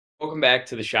Welcome back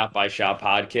to the Shop by Shop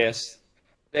podcast.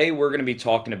 Today we're going to be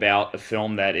talking about a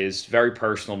film that is very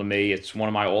personal to me. It's one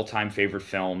of my all-time favorite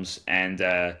films, and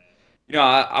I'm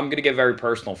going to get very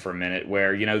personal for a minute.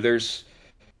 Where there's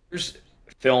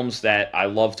films that I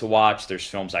love to watch. There's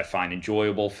films I find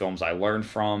enjoyable, films I learn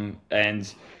from,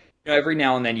 and every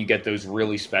now and then you get those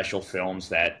really special films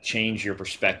that change your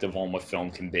perspective on what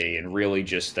film can be, and really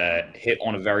just hit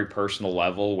on a very personal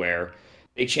level where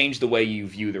they change the way you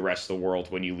view the rest of the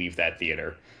world when you leave that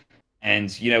theater.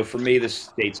 And for me, this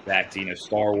dates back to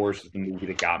Star Wars was the movie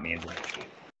that got me into movies.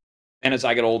 And as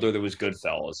I got older, there was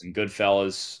Goodfellas, and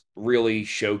Goodfellas really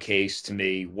showcased to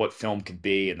me what film could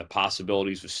be and the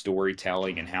possibilities of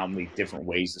storytelling and how many different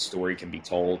ways the story can be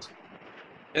told.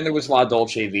 And there was La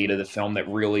Dolce Vita, the film that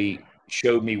really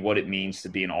showed me what it means to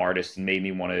be an artist and made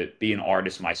me want to be an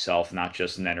artist myself, not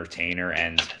just an entertainer.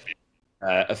 And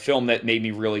a film that made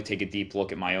me really take a deep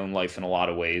look at my own life in a lot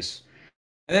of ways.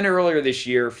 And then earlier this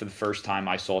year, for the first time,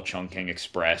 I saw Chungking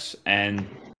Express, and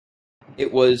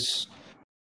it was,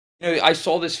 I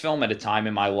saw this film at a time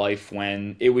in my life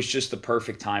when it was just the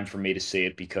perfect time for me to see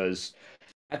it because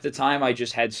at the time I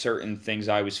just had certain things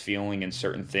I was feeling and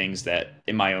certain things that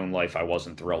in my own life I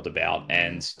wasn't thrilled about.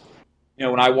 And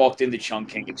when I walked into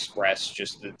Chungking Express,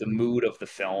 just the mood of the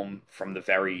film from the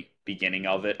very beginning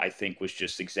of it, I think was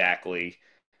just exactly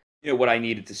what I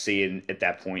needed to see at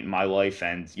that point in my life.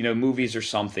 And movies are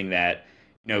something that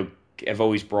have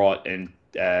always brought in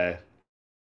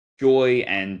joy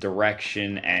and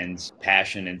direction and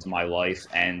passion into my life.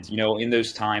 And in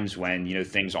those times when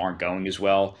things aren't going as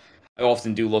well, I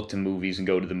often do look to movies and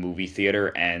go to the movie theater.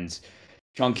 And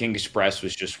Chungking Express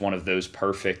was just one of those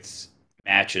perfect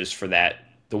matches for that.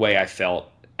 The way I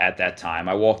felt at that time,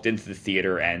 I walked into the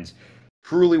theater and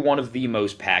truly one of the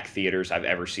most packed theaters I've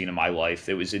ever seen in my life.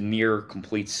 It was a near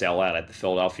complete sellout at the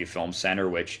Philadelphia Film Center,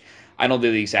 which I don't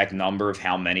know the exact number of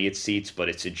how many it seats, but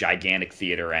it's a gigantic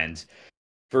theater. And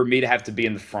for me to have to be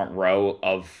in the front row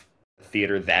of a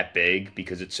theater that big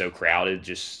because it's so crowded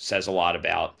just says a lot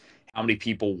about how many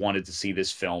people wanted to see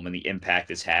this film and the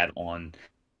impact it's had on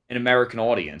an American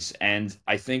audience. And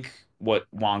I think what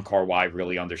Wong Kar-wai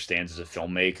really understands as a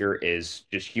filmmaker is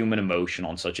just human emotion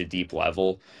on such a deep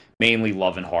level, mainly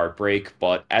love and heartbreak.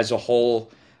 But as a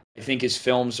whole, I think his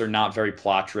films are not very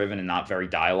plot driven and not very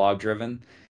dialogue driven.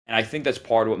 And I think that's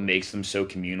part of what makes them so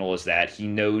communal is that he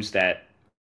knows that,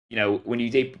 when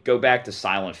you go back to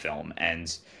silent film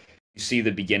and you see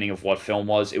the beginning of what film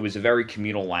was, it was a very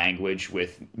communal language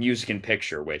with music and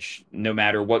picture, which no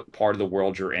matter what part of the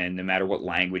world you're in, no matter what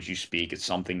language you speak, it's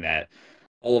something that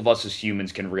all of us as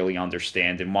humans can really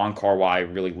understand. And Wong Kar-wai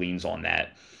really leans on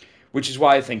that, which is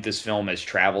why I think this film has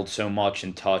traveled so much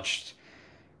and touched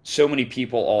so many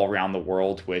people all around the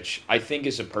world, which I think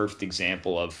is a perfect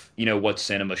example of, what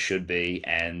cinema should be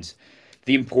and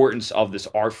the importance of this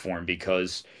art form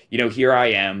because, here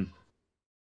I am,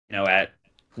 at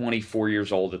 24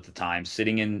 years old at the time,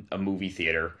 sitting in a movie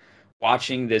theater,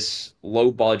 watching this low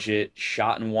budget,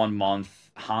 shot in 1 month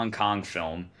Hong Kong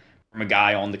film from a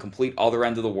guy on the complete other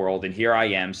end of the world. And here I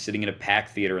am sitting in a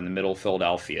packed theater in the middle of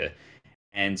Philadelphia.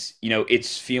 And,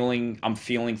 I'm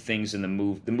feeling things in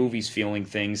the movie's feeling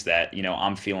things that,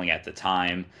 I'm feeling at the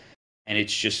time. And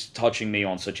it's just touching me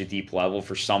on such a deep level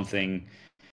for something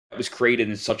that was created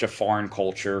in such a foreign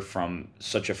culture from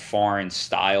such a foreign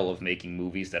style of making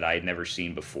movies that I had never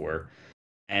seen before.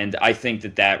 And I think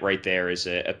that that right there is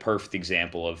a perfect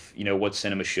example of what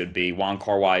cinema should be. Wong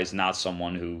Kar-wai is not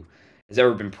someone who has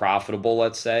ever been profitable,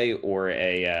 let's say, or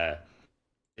a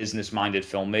business-minded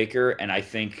filmmaker. And I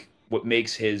think what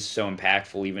makes his so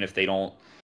impactful, even if they don't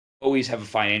always have a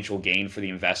financial gain for the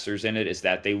investors in it, is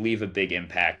that they leave a big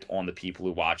impact on the people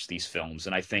who watch these films.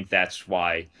 And I think that's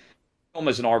why film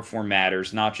as an art form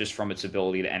matters, not just from its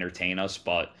ability to entertain us,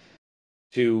 but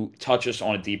to touch us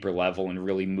on a deeper level and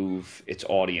really move its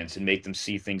audience and make them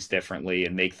see things differently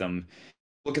and make them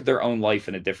look at their own life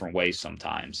in a different way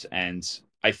sometimes. And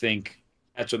I think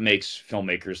that's what makes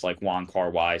filmmakers like Wong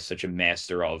Kar-wai such a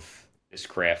master of this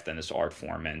craft and this art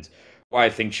form, and why I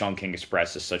think Chungking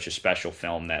Express is such a special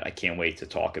film that I can't wait to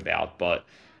talk about. But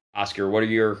Oscar, what are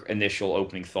your initial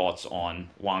opening thoughts on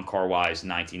Wong Kar-wai's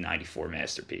 1994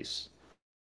 masterpiece?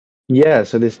 Yeah,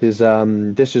 so this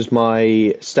is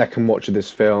my second watch of this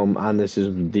film, and this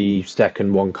is the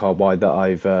second one Kar Wai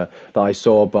that I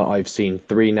saw, but I've seen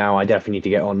three now. I definitely need to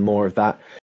get on more of that.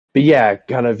 But yeah,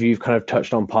 kind of you've kind of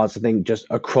touched on parts. I think just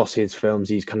across his films,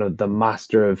 he's kind of the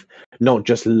master of not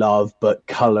just love but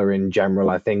color in general.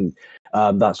 I think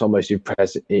that's what most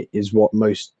impress is what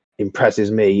most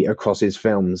impresses me across his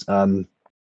films.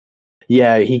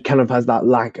 Yeah, he kind of has that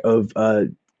lack of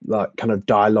like kind of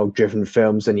dialogue driven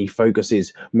films, and he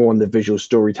focuses more on the visual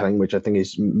storytelling, which I think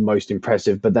is most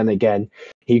impressive. But then again,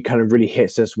 he kind of really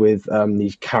hits us with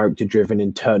these character driven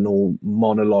internal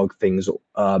monologue things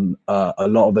a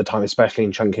lot of the time, especially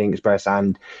in Chungking Express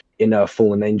and in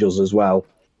Fallen Angels as well.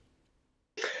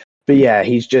 But yeah,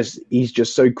 he's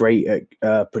just so great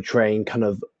at portraying kind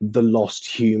of the lost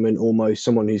human, almost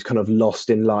someone who's kind of lost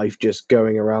in life, just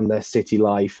going around their city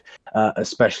life,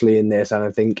 especially in this. And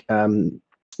I think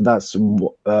that's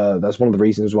one of the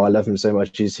reasons why I love him so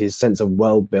much is his sense of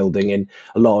world building in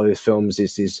a lot of his films.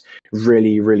 Is this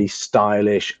really really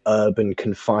stylish, urban,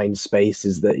 confined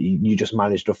spaces that you just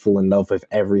manage to fall in love with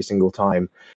every single time.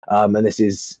 And this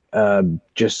is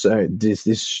just this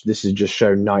is just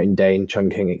shown night and day in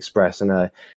Chungking Express,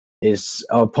 and is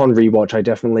upon rewatch,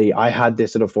 I had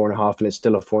this at a 4.5, and it's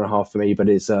still a 4.5 for me, but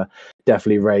it's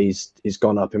definitely raised. It's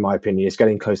gone up in my opinion. It's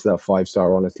getting close to that 5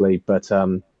 star, honestly. But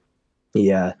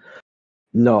yeah,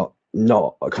 not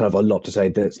kind of a lot to say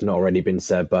that's not already been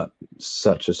said, but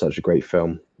such a great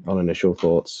film. On initial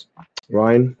thoughts,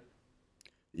 Ryan.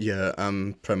 Yeah,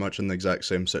 I'm pretty much in the exact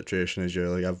same situation as you.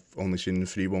 Like I've only seen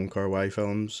three Wong Kar-wai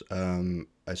films.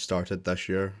 I started this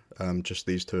year, just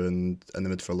these two and In the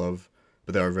Mood for Love,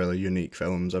 but they are really unique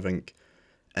films. I think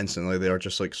instantly they are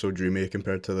just like so dreamy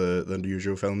compared to the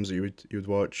usual films that you would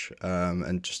watch.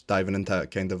 And just diving into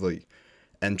that kind of like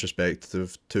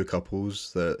introspective two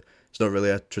couples that it's not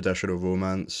really a traditional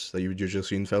romance that you would usually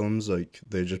see in films. Like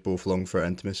they just both long for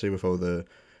intimacy with all the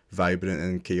vibrant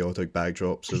and chaotic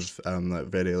backdrops of that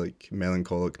very like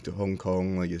melancholic Hong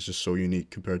Kong. Like it's just so unique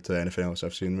compared to anything else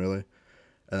I've seen really,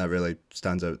 and that really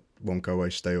stands out. Wong Kar Wai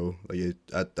style. Like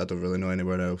I don't really know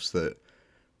anywhere else that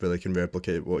really can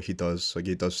replicate what he does. Like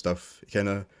he does stuff. He kind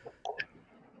of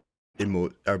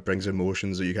or brings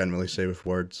emotions that you can't really say with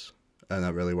words, and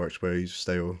that really works with his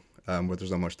style. Where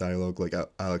there's not much dialogue, like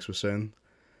Alex was saying.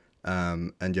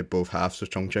 And yet both halves of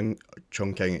Chungking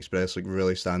Express like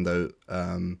really stand out.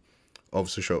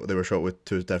 Obviously, they were shot with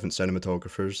two different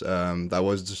cinematographers. That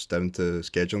was just down to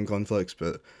scheduling conflicts,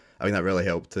 but I think that really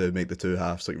helped to make the two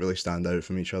halves like really stand out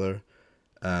from each other.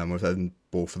 Within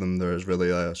both of them, there's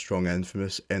really a strong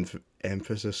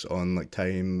emphasis on like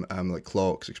time, like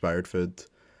clocks, expired food,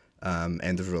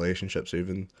 end of relationships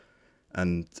even,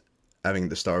 and I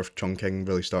think the start of Chungking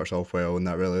really starts off well in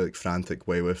that really like frantic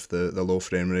way with the low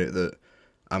frame rate that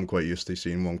I'm quite used to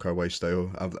seeing Wong Kar Wai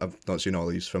style. I've not seen all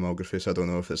these filmography, so I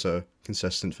don't know if it's a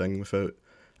consistent thing throughout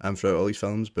all these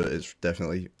films, but it's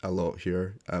definitely a lot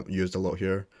here, used a lot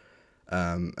here.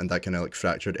 And that kind of like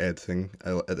fractured editing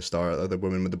at the start, the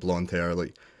woman with the blonde hair,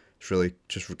 like it's really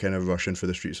just kind of rushing through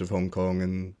the streets of Hong Kong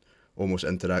and almost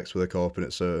interacts with a cop, and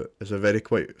it's a very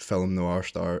quite film noir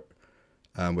start,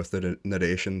 with the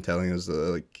narration telling us that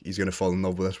like he's gonna fall in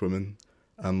love with this woman,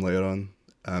 later on,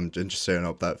 and just setting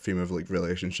up that theme of like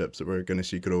relationships that we're gonna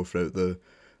see grow throughout the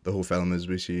whole film as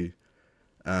we see.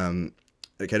 Um,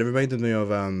 it kind of reminded me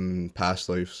of past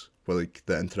lives, where like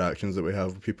the interactions that we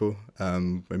have with people,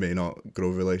 we may not grow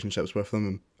relationships with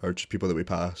them, or just people that we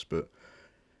pass, but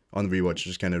on the rewatch it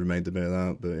just kind of reminded me of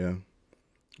that. But yeah,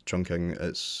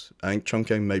 I think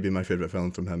Chungking might be my favorite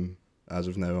film from him as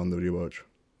of now on the rewatch.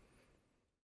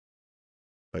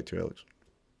 Back to you, Alex.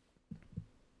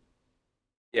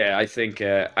 Yeah, I think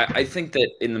that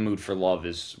In the Mood for Love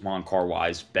is Wong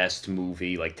Kar-wai's best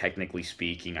movie, like technically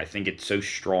speaking. I think it's so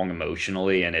strong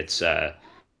emotionally, and it's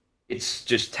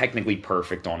just technically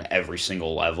perfect on every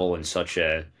single level, and such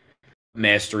a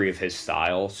mastery of his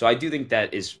style. So I do think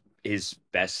that is his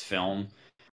best film.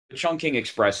 Chungking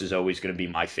Express is always going to be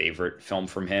my favorite film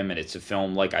from him, and it's a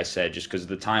film, like I said, just because of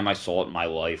the time I saw it in my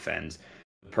life and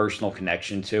the personal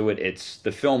connection to it. It's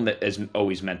the film that has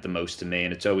always meant the most to me,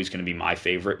 and it's always going to be my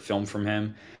favorite film from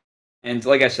him. And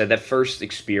like I said, that first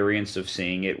experience of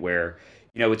seeing it, where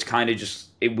it's kind of just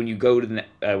when you go to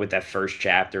with that first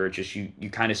chapter, it just you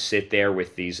kind of sit there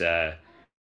with these kind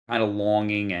of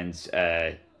longing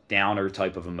and downer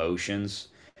type of emotions.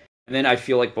 And then I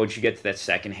feel like once you get to that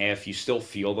second half, you still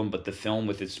feel them, but the film,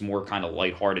 with its more kind of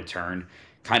lighthearted turn,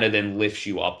 kind of then lifts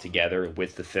you up together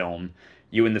with the film.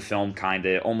 You and the film kind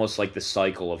of almost like the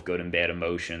cycle of good and bad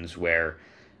emotions, where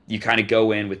you kind of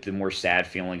go in with the more sad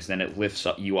feelings, then it lifts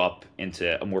you up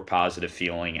into a more positive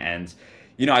feeling. And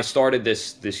I started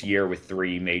this year with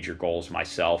three major goals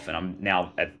myself, and I'm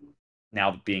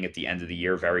now being at the end of the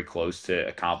year very close to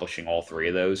accomplishing all three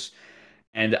of those.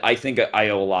 And I think I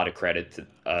owe a lot of credit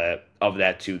of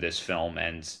that to this film,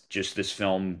 and just this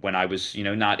film when I was,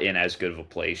 not in as good of a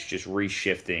place, just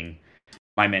reshifting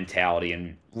my mentality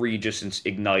and just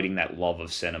igniting that love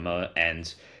of cinema.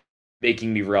 And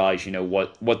making me realize,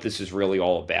 what this is really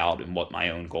all about and what my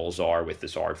own goals are with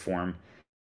this art form.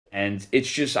 And it's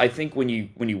just, I think when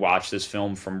you watch this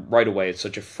film from right away, it's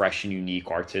such a fresh and unique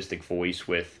artistic voice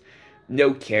with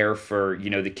no care for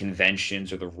the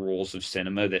conventions or the rules of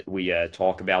cinema that we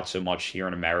talk about so much here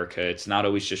in America. It's not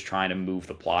always just trying to move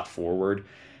the plot forward,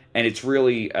 and it's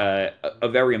really a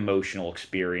very emotional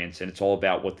experience, and it's all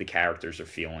about what the characters are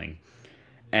feeling.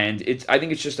 And I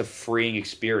think it's just a freeing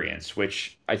experience,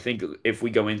 which I think if we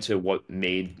go into what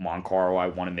made Wong Kar-wai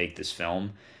want to make this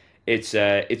film, it's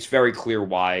very clear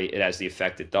why it has the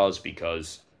effect it does,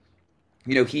 because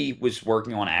he was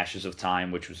working on Ashes of Time,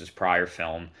 which was his prior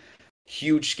film,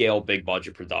 huge scale, big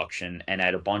budget production, and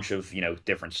had a bunch of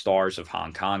different stars of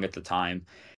Hong Kong at the time,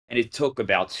 and it took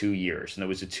about 2 years, and there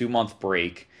was a 2 month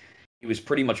break. He was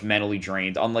pretty much mentally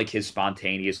drained, unlike his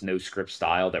spontaneous no script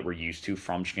style that we're used to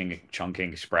from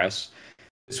Chungking Express.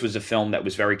 This was a film that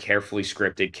was very carefully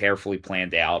scripted, carefully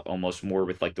planned out, almost more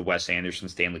with like the Wes Anderson,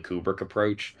 Stanley Kubrick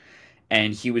approach.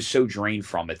 And he was so drained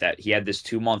from it that he had this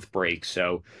 2 month break.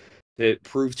 So to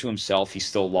prove to himself he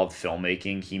still loved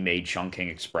filmmaking, he made Chungking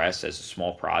Express as a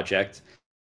small project.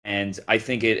 And I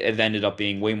think it ended up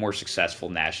being way more successful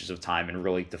than Ashes of Time and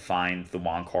really defined the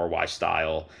Wong Kar-wai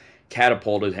style,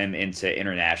 catapulted him into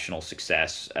international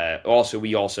success. Also,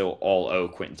 we also all owe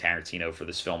Quentin Tarantino for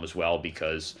this film as well,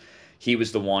 because he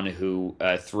was the one who,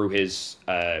 through his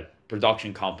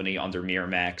production company under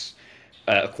Miramax,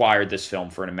 acquired this film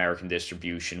for an American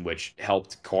distribution, which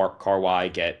helped Kar-wai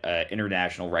get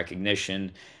international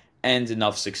recognition and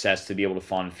enough success to be able to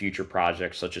fund future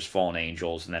projects such as Fallen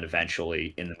Angels and then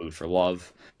eventually In the Mood for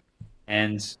Love.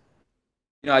 And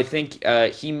I think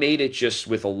he made it just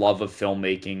with a love of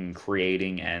filmmaking,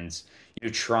 creating, and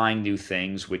trying new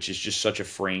things, which is just such a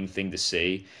freeing thing to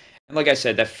see. And like I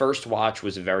said, that first watch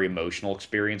was a very emotional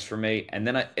experience for me. And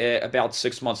then about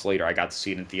 6 months later, I got to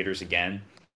see it in theaters again.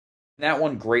 And that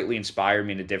one greatly inspired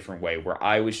me in a different way, where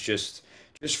I was just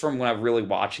from when I really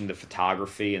watching the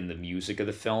photography and the music of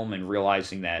the film and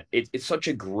realizing that it's such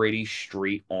a gritty,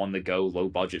 street, on the go, low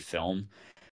budget film,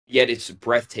 yet it's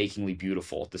breathtakingly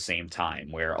beautiful at the same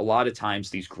time. Where a lot of times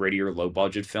these grittier, low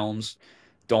budget films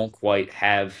don't quite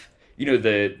have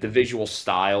the visual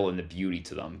style and the beauty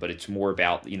to them, but it's more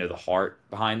about the heart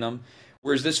behind them.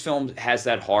 Whereas this film has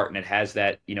that heart and it has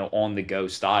that on the go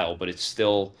style, but it's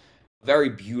still a very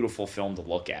beautiful film to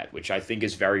look at, which I think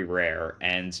is very rare.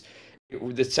 And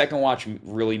the second watch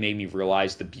really made me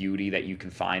realize the beauty that you can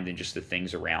find in just the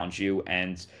things around you.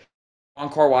 And Wong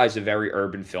Kar-wai is a very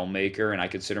urban filmmaker, and I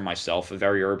consider myself a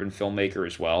very urban filmmaker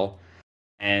as well.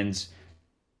 And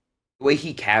the way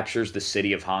he captures the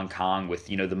city of Hong Kong with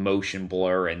the motion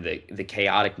blur and the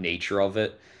chaotic nature of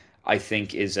it, I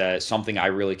think is something I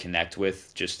really connect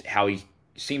with. Just how he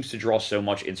seems to draw so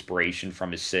much inspiration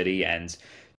from his city, and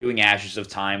doing Ashes of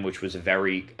Time, which was a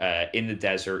very in the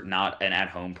desert, not an at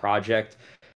home project.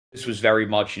 This was very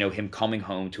much him coming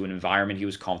home to an environment he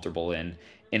was comfortable in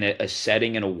a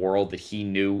setting and a world that he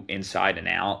knew inside and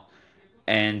out.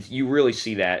 And you really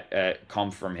see that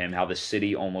come from him, how the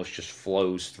city almost just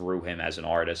flows through him as an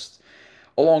artist,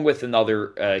 along with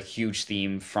another huge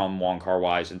theme from Wong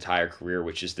Kar-wai's entire career,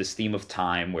 which is this theme of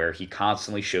time, where he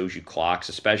constantly shows you clocks,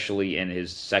 especially in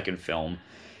his second film,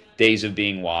 Days of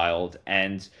Being Wild.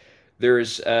 And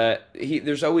there's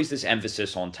always this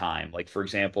emphasis on time. Like, for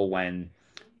example, when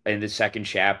in the second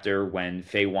chapter, when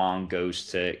Fei Wong goes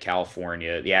to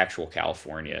California, the actual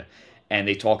California, and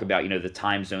they talk about the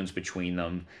time zones between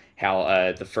them,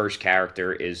 how the first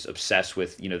character is obsessed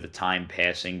with the time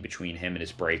passing between him and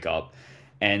his breakup.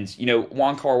 And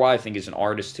Wong Kar-wai, I think, is an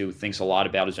artist who thinks a lot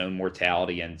about his own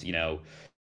mortality, and the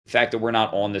fact that we're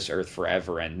not on this earth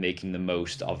forever, and making the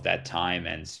most of that time.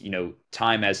 And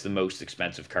time as the most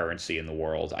expensive currency in the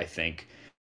world, I think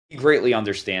he greatly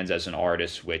understands as an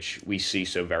artist, which we see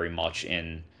so very much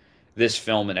in this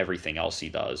film and everything else he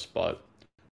does. But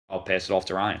I'll pass it off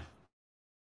to Ryan.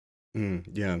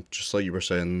 Yeah, just like you were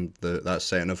saying, that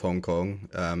setting of Hong Kong,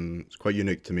 it's quite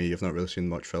unique to me. I've not really seen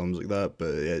much films like that, but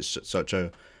yeah, it's such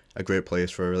a great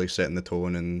place for really setting the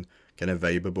tone and kind of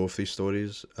vibe of both these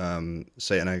stories.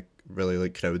 Set in a really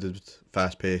like crowded,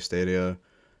 fast paced area,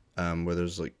 where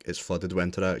there's like it's flooded with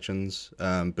interactions,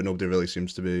 but nobody really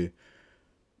seems to be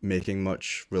making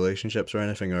much relationships or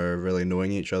anything, or really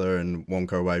knowing each other. And Wong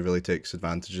Kar Wai really takes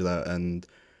advantage of that and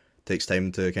takes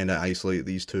time to kind of isolate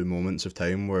these two moments of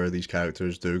time where these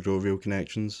characters do grow real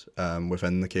connections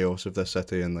within the chaos of this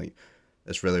city. And like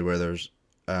it's really where there's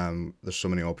so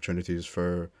many opportunities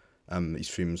for these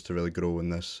themes to really grow in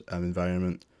this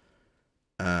environment.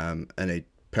 And it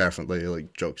perfectly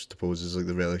like juxtaposes like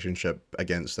the relationship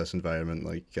against this environment.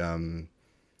 Like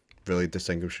really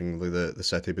distinguishing like the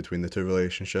city between the two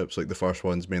relationships. Like the first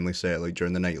one's mainly set like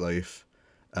during the nightlife.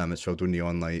 It's filled with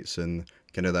neon lights and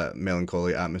kind of that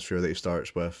melancholy atmosphere that he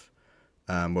starts with.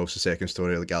 Whilst the second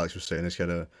story, like Alex was saying, is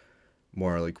kind of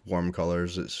more like warm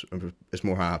colors. It's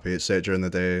more happy. It's set during the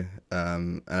day,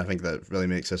 and I think that really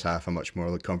makes this half a much more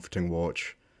like comforting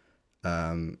watch.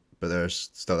 But there's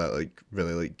still that like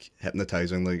really like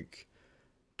hypnotizing like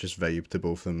just vibe to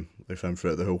both of them like from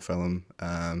throughout the whole film.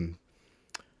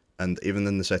 And even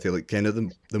in the city, like kind of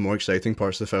the more exciting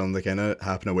parts of the film, they kind of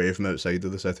happen away from outside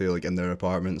of the city, like in their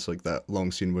apartments, like that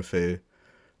long scene with is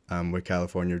it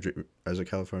California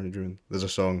Dreaming? There's a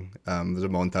song, there's a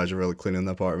montage of her like cleaning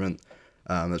the apartment.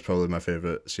 That's probably my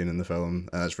favorite scene in the film,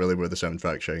 and that's really where the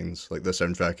soundtrack shines. Like the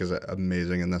soundtrack is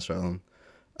amazing in this film.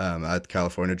 I had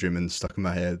California Dreaming stuck in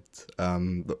my head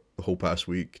the whole past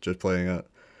week just playing it.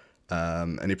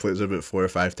 And he plays it about 4 or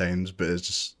 5 times, but it's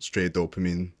just straight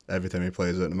dopamine every time he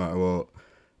plays it, no matter what.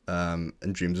 And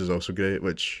Dreams is also great,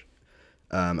 which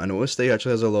I noticed he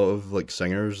actually has a lot of like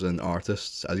singers and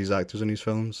artists as his actors in his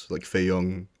films. Like Faye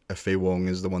Wong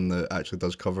is the one that actually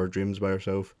does cover Dreams by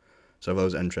herself. So I thought it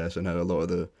was interesting how a lot of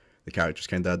the characters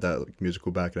kind of had that like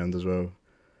musical background as well.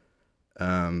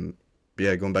 But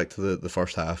yeah, going back to the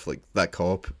first half, like that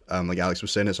cop, like Alex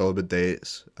was saying, it's all about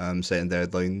dates, setting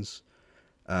deadlines,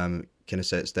 kind of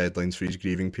sets deadlines for his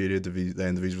grieving period of the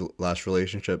end of his last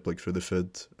relationship, like for the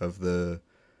food of the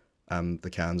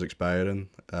cans expiring,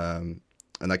 and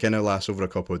that kind of lasts over a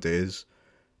couple of days,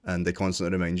 and they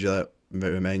constantly remind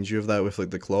you of that with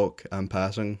like the clock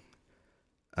passing,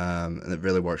 and it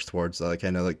really works towards that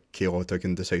kind of like chaotic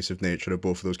and decisive nature of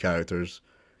both of those characters,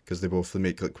 because they both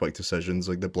make like quick decisions.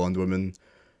 Like the blonde woman,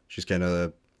 she's kind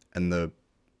of in the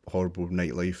horrible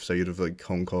nightlife side of like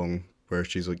Hong Kong, where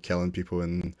she's like killing people,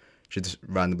 and she just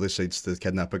randomly decides to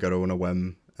kidnap a girl on a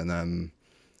whim, and then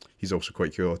he's also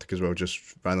quite chaotic as well, just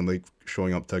randomly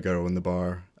showing up to a girl in the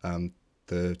bar,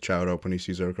 to chat her up when he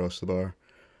sees her across the bar.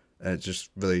 And it's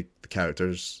just really the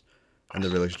characters and the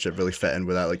relationship really fit in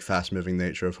with that like fast moving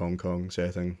nature of Hong Kong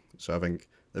setting. So I think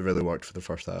it really worked for the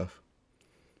first half.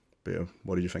 But yeah,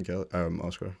 what did you think,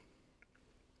 Oscar?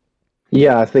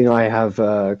 Yeah, I think I have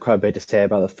quite a bit to say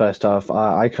about the first half.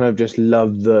 I kind of just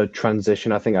love the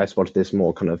transition. I think I spotted this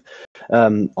more kind of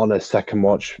on a second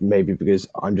watch, maybe because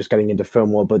I'm just getting into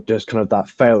film more, but just kind of that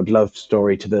failed love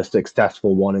story to the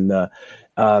successful one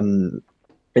um,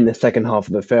 in the second half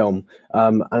of the film.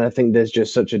 And I think there's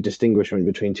just such a distinguishment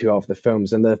between two half of the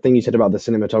films. And the thing you said about the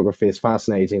cinematography is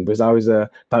fascinating because I was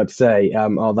about to say,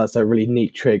 oh, that's a really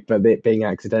neat trick, but it being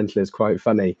accidental is quite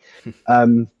funny.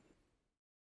 Um,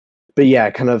 but yeah,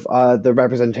 kind of the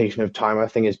representation of time I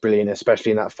think is brilliant,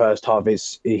 especially in that first half.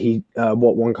 Is he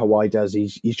what Wong Kar-wai does?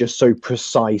 He's just so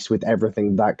precise with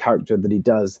everything that character that he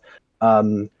does.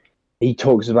 Um, he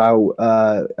talks about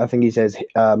I think he says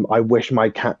I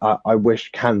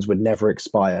wish cans would never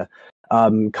expire.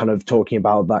 Kind of talking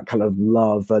about that kind of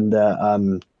love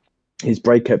and his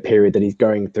breakup period that he's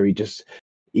going through.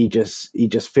 He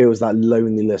just feels that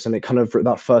loneliness, and it kind of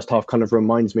that first half kind of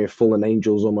reminds me of Fallen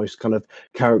Angels, almost kind of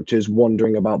characters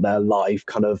wandering about their life,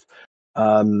 kind of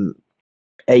um,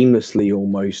 aimlessly,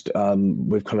 almost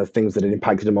with kind of things that had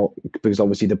impacted him. Because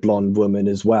obviously the blonde woman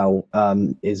as well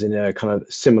is in a kind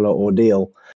of similar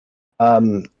ordeal.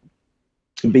 Um,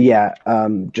 but yeah,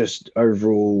 just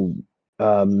overall,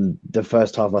 the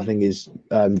first half I think is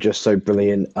just so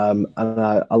brilliant, and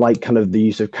I like kind of the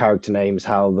use of character names.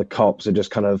 How the cops are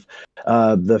just kind of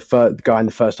the guy in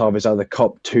the first half is either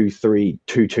cop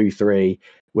 23223,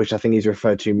 which I think he's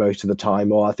referred to most of the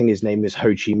time, or I think his name is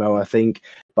Ho Chi Mo. I think,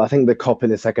 but I think the cop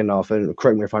in the second half, and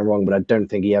correct me if I'm wrong, but I don't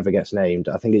think he ever gets named.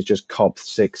 I think it's just cop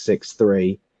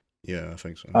 663 Yeah, I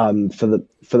think so. For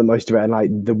the most of it, and like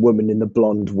the woman in the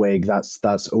blonde wig,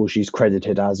 that's all she's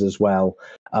credited as well.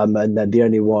 And then the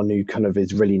only one who kind of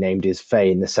is really named is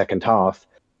Faye in the second half.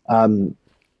 um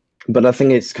but I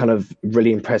think it's kind of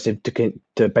really impressive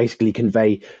to basically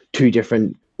convey two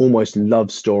different almost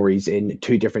love stories in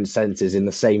two different senses in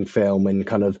the same film, and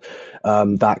kind of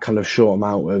that kind of short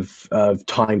amount of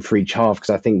time for each half, because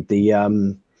I think the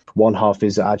one half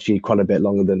is actually quite a bit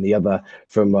longer than the other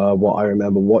from what I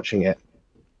remember watching it.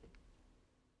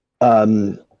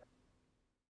 Um,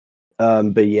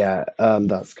 but yeah,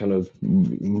 that's kind of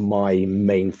my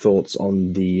main thoughts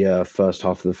on the first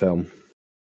half of the film.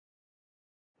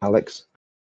 Alex?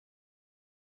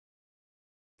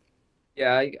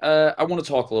 Yeah, I want to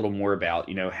talk a little more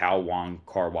about, how Wong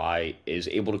Kar-wai is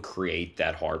able to create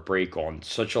that heartbreak on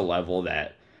such a level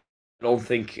that I don't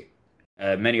think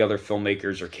many other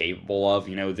filmmakers are capable of.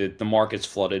 The market's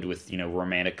flooded with,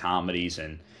 romantic comedies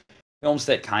and films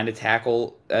that kind of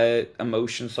tackle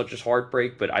emotions such as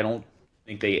heartbreak, but I don't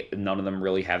think they none of them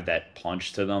really have that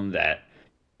punch to them that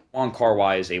Wong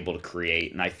Kar-wai is able to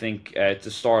create. And I think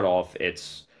to start off,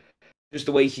 it's just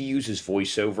the way he uses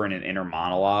voiceover in an inner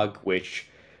monologue, which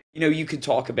you could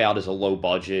talk about as a low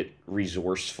budget,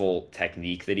 resourceful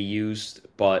technique that he used,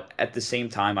 but at the same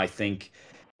time, I think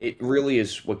it really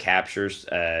is what captures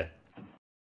the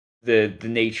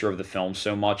nature of the film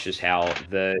so much is how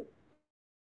the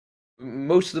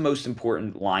most of the most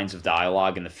important lines of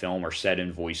dialogue in the film are said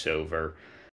in voiceover.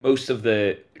 Most of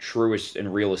the truest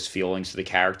and realest feelings of the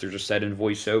characters are said in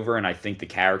voiceover, and I think the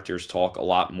characters talk a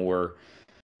lot more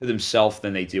to themselves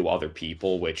than they do other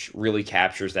people, which really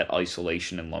captures that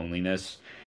isolation and loneliness.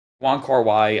 Wong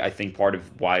Kar-wai, I think part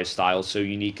of why his style is so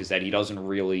unique is that he doesn't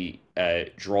really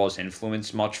draw his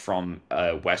influence much from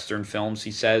Western films,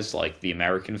 he says, like the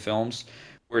American films,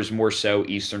 whereas more so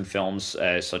Eastern films,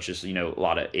 such as, a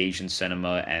lot of Asian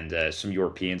cinema and some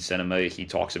European cinema. He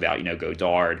talks about,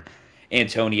 Godard,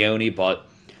 Antonioni, but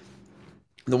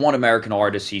the one American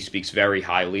artist he speaks very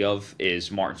highly of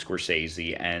is Martin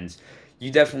Scorsese, and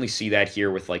you definitely see that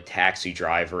here with like Taxi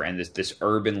Driver and this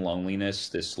urban loneliness,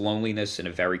 this loneliness in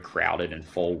a very crowded and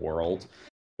full world,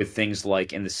 with things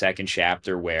like in the second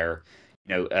chapter where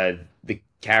the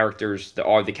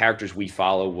characters we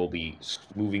follow will be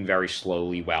moving very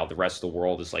slowly while the rest of the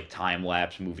world is like time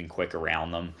lapse moving quick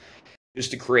around them,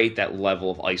 just to create that level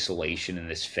of isolation in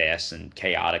this fast and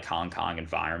chaotic Hong Kong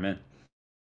environment.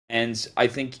 And I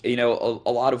think, a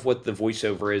lot of what the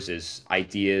voiceover is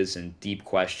ideas and deep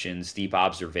questions, deep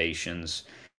observations,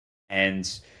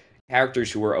 and characters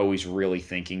who are always really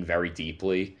thinking very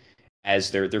deeply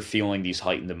as they're feeling these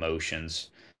heightened emotions.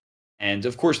 And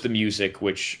of course, the music,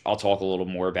 which I'll talk a little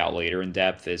more about later in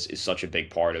depth, is such a big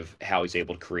part of how he's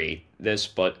able to create this.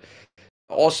 But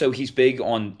also, he's big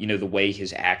on the way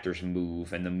his actors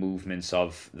move and the movements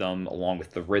of them, along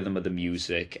with the rhythm of the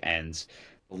music and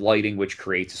the lighting, which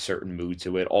creates a certain mood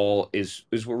to it. All is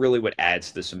what really what adds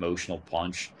to this emotional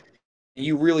punch.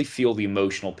 You really feel the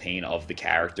emotional pain of the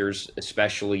characters,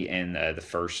 especially in the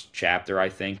first chapter, I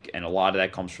think, and a lot of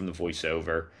that comes from the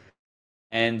voiceover.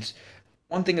 And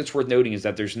one thing that's worth noting is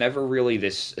that there's never really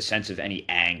this a sense of any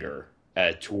anger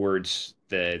towards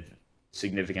the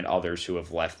significant others who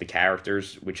have left the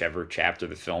characters, whichever chapter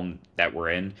of the film that we're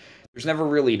in. There's never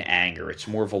really an anger. It's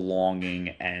more of a longing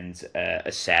and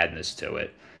a sadness to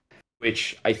it,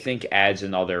 which I think adds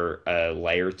another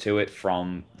layer to it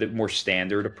from the more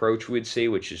standard approach we would see,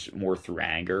 which is more through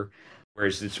anger,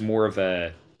 whereas it's more of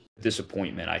a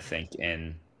disappointment, I think,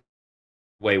 in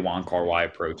the way Wong Kar-wai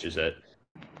approaches it.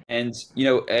 And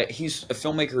he's a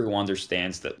filmmaker who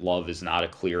understands that love is not a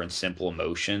clear and simple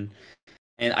emotion,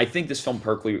 and I think this film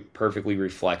perfectly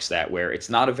reflects that, where it's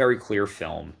not a very clear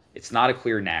film, it's not a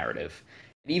clear narrative.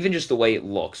 And even just the way it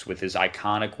looks with his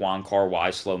iconic Wong Kar-wai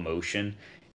slow motion,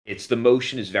 it's the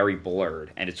motion is very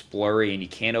blurred and it's blurry and you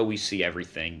can't always see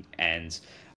everything. And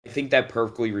I think that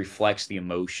perfectly reflects the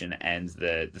emotion and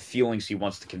the feelings he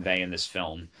wants to convey in this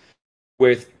film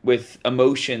with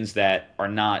emotions that are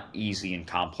not easy and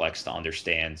complex to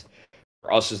understand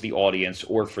for us as the audience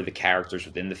or for the characters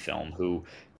within the film who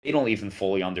they don't even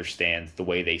fully understand the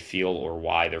way they feel or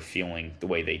why they're feeling the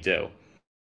way they do.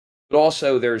 But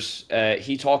also, there's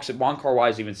he talks. Wong Kar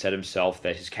Wai's even said himself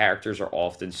that his characters are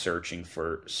often searching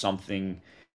for something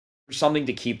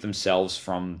to keep themselves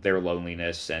from their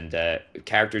loneliness, and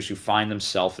characters who find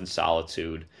themselves in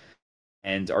solitude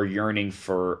and are yearning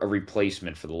for a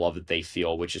replacement for the love that they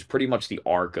feel, which is pretty much the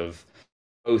arc of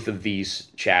both of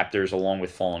these chapters, along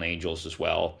with Fallen Angels as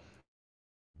well.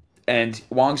 And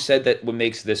Wong said that what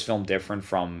makes this film different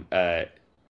from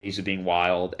Days of Being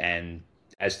Wild and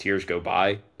As Tears Go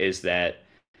By is that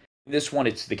in this one,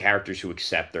 it's the characters who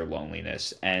accept their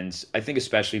loneliness. And I think,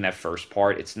 especially in that first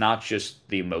part, it's not just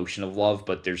the emotion of love,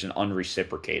 but there's an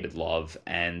unreciprocated love.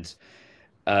 And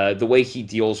the way he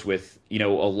deals with, a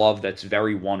love that's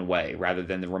very one way rather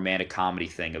than the romantic comedy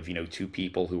thing of, two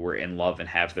people who were in love and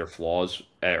have their flaws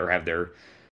or have their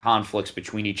conflicts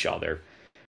between each other.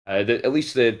 At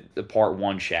least the part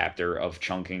one chapter of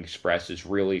Chungking Express is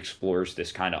really explores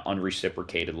this kind of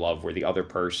unreciprocated love where the other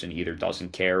person either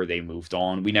doesn't care or they moved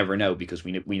on. We never know because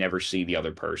we never see the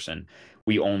other person.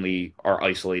 We only are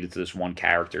isolated to this one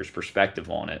character's perspective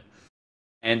on it.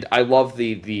 And I love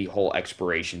the whole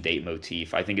expiration date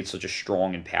motif. I think it's such a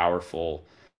strong and powerful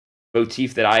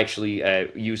motif that I actually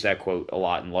use that quote a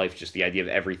lot in life. Just the idea of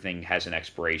everything has an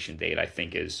expiration date, I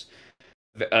think, is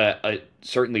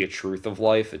certainly a truth of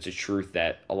life. It's a truth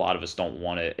that a lot of us don't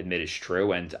want to admit is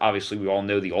true. And obviously, we all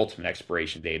know the ultimate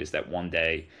expiration date is that one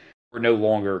day we're no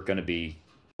longer going to be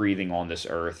breathing on this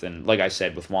earth. And like I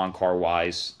said, with Wong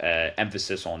Kar-wai's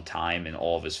emphasis on time in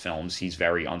all of his films, he's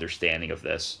very understanding of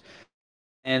this.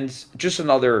 And just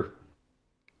another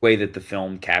way that the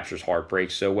film captures heartbreak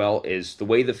so well is the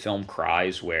way the film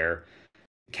cries, where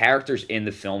the characters in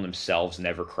the film themselves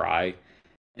never cry.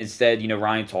 Instead,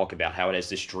 Ryan talked about how it has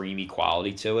this dreamy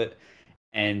quality to it,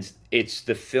 and it's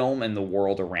the film and the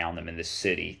world around them in the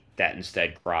city that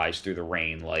instead cries through the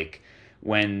rain. Like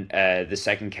when the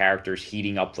second character is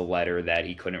heating up the letter that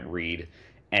he couldn't read,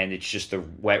 and it's just the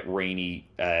wet, rainy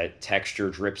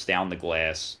texture drips down the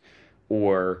glass,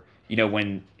 or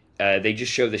when they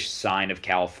just show the sign of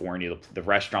California, the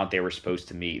restaurant they were supposed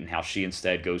to meet, and how she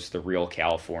instead goes to the real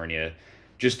California.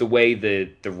 Just the way the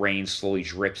rain slowly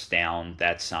drips down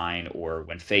that sign, or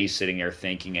when Faye's sitting there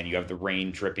thinking, and you have the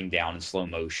rain dripping down in slow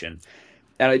motion.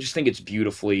 And I just think it's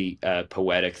beautifully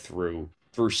poetic through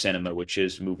cinema, which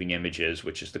is moving images,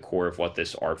 which is the core of what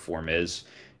this art form is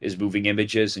moving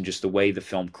images, and just the way the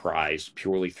film cries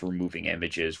purely through moving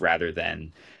images rather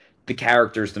than the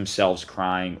characters themselves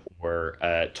crying or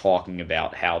talking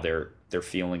about how they're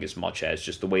feeling, as much as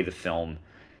just the way the film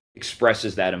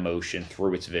expresses that emotion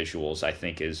through its visuals. I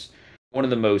think is one of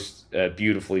the most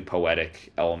beautifully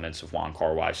poetic elements of Wong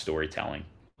Kar-wai's storytelling.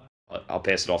 I'll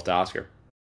pass it off to Oscar.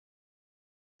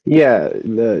 Yeah,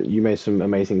 you made some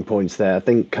amazing points there. I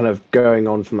think kind of going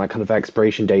on from that kind of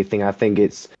expiration date thing, I think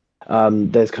it's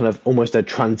there's kind of almost a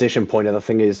transition point that I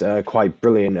think is quite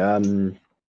brilliant.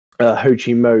 Ho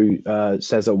Chi Mo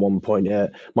says at one point,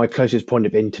 "My closest point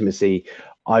of intimacy,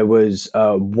 I was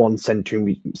 1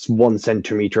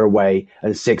 centimeter away,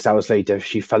 and 6 hours later,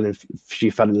 she fell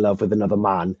in love with another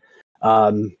man."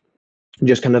 Um,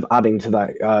 just kind of adding to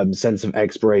that sense of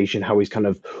exploration, how he's kind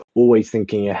of always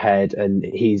thinking ahead, and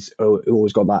he's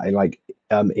always got that like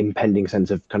impending sense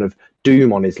of kind of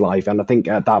doom on his life. And I think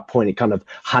at that point it kind of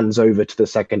hands over to the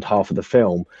second half of the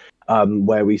film,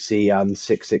 where we see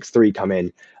 663 come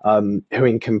in, who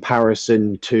in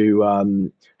comparison to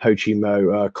Ho Chi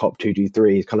Mo, Cop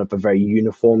 223, is kind of a very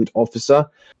uniformed officer,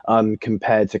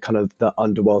 compared to kind of the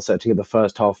underworld setting of the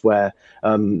first half, where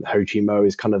Ho Chi Mo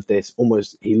is kind of this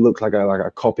almost, he looks like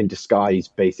a cop in disguise,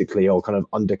 basically, or kind of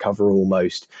undercover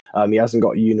almost. He hasn't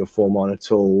got a uniform on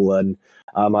at all, and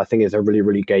I think it's a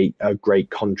really great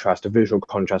contrast, a visual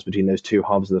contrast between those two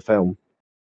halves of the film.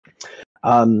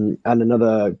 And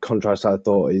another contrast I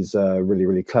thought is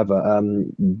really clever.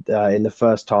 In the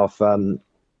first half,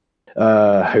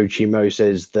 Ho Chi Mo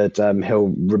says that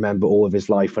he'll remember all of his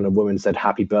life when a woman said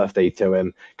happy birthday to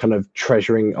him, kind of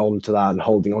treasuring onto that and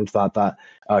holding onto that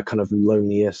kind of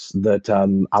loneliness that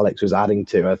Alex was adding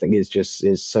to. I think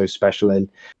is so special, and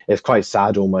it's quite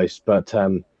sad almost, but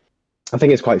I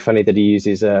think it's quite funny that he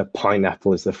uses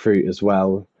pineapple as the fruit as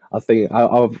well. I think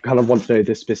I kind of want to know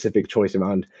the specific choice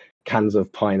around cans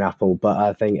of pineapple, but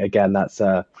I think again that's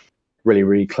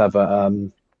really clever.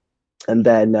 And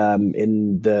then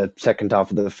in the second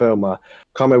half of the film, I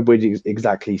can't remember which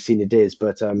exactly scene it is,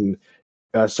 but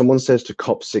someone says to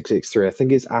Cop 663, I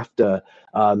think it's after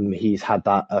he's had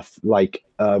that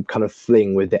kind of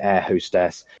fling with the air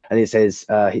hostess, and it says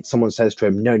someone says to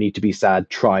him, "No need to be sad,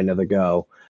 try another girl,"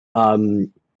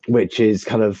 which is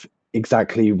kind of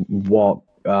exactly what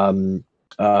Ho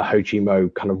Chi Mo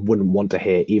kind of wouldn't want to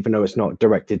hear, even though it's not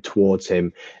directed towards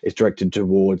him. It's directed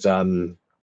towards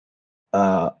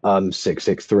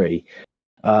 663.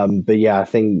 But yeah, I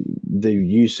think the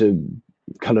use of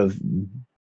kind of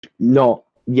not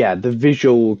the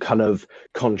visual kind of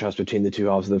contrast between the two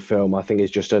halves of the film, I think,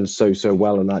 is just done so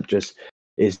well, and that just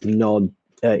is nod,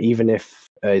 even if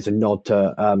it's a nod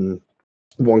to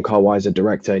Wong Kar-wai as a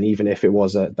director, and even if it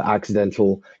was the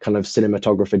accidental kind of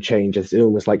cinematographer change, it's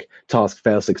almost like task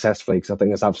failed successfully, because I think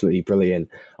that's absolutely brilliant,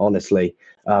 honestly,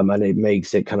 and it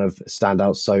makes it kind of stand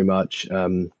out so much.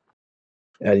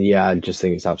 And yeah, I just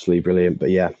think it's absolutely brilliant. But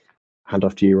yeah, hand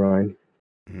off to you, Ryan.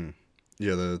 Mm-hmm.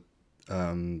 Yeah,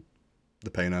 the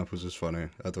pineapples is funny.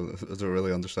 I don't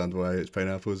really understand why it's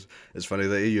pineapples. It's funny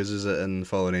that he uses it in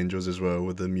Fallen Angels as well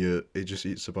with the mute. He just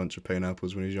eats a bunch of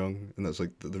pineapples when he's young, and that's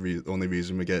like the only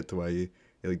reason we get to why he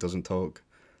like doesn't talk.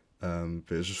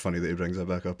 But it's just funny that he brings that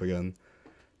back up again.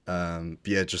 But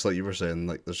yeah, just like you were saying,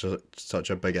 like there's such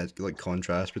a big like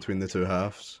contrast between the two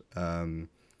halves.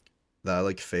 That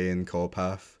like Faye and Cobb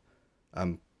half.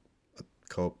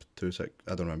 Cobb 26.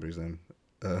 I don't remember his name.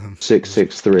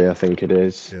 663, I think it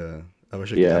is. Yeah. I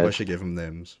Yeah, wish I gave him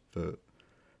names, but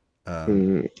I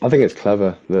think it's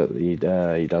clever that he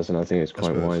does, and I think it's I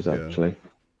quite suppose, wise yeah. actually.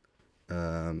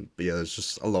 But yeah, there's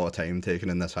just a lot of time taken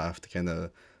in this half to kind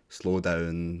of slow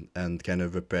down and kind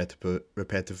of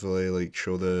repetitively like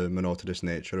show the monotonous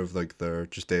nature of like their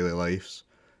just daily lives.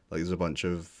 Like there's a bunch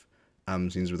of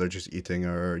scenes where they're just eating,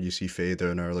 or you see Faye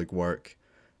doing her like work.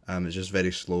 It's just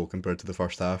very slow compared to the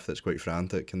first half. That's quite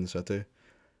frantic in the city.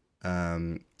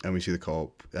 And we see the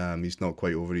cop. He's not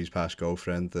quite over his past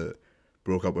girlfriend that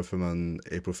broke up with him on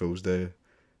April Fool's Day.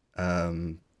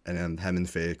 And then him and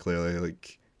Faye clearly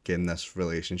like getting this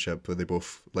relationship where they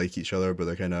both like each other, but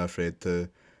they're kind of afraid to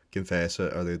confess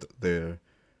it, or they're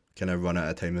kind of run out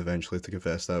of time eventually to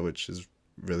confess that, which is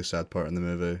a really sad part in the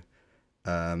movie.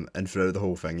 And throughout the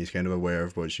whole thing, he's kind of aware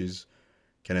of what she's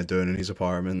kind of doing in his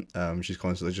apartment. She's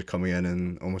constantly just coming in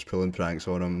and almost pulling pranks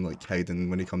on him, like hiding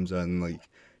when he comes in, like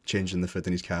changing the food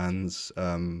in his cans,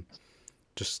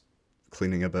 just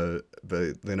cleaning about.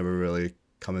 But they never really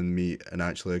come and meet and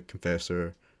actually confess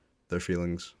their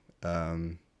feelings.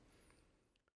 Um,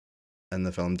 and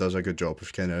the film does a good job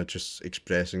of kind of just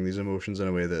expressing these emotions in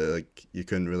a way that like you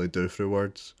couldn't really do through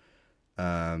words.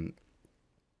 Um,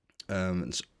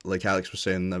 like Alex was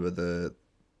saying about the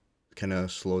kind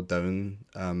of slowed down.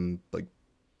 Like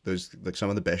there's like some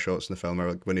of the best shots in the film are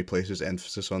like when he places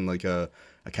emphasis on like a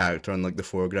character on like the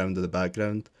foreground or the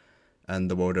background, and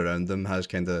the world around them has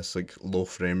kind of this like low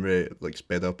frame rate, like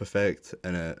sped up effect,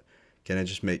 and it kind of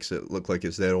just makes it look like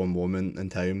it's their own moment in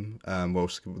time,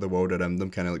 whilst the world around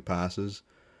them kind of like passes.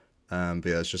 But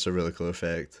yeah, it's just a really cool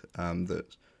effect that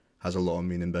has a lot of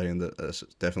meaning behind it. It's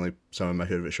definitely some of my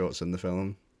favorite shots in the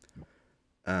film.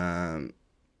 Um,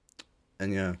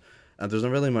 and yeah, there's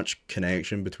not really much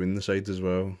connection between the sides as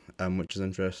well, which is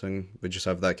interesting. We just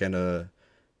have that kind of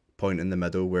point in the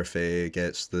middle where Faye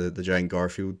gets the giant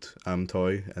Garfield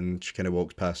toy, and she kind of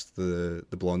walks past the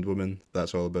blonde woman.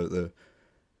 That's all about the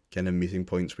kind of meeting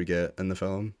points we get in the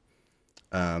film.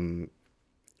 Um,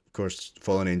 of course,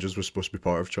 Fallen Angels was supposed to be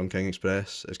part of Chungking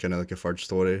Express. It's kind of like a third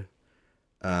story.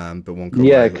 But Wong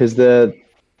Yeah, Kar-wai, because like,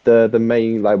 the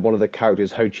main like one of the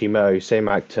characters, Ho Chi Mo, same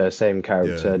actor, same yeah,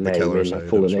 character the name killer in side it was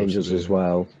Fallen supposed to Angels as be.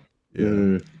 well. Yeah.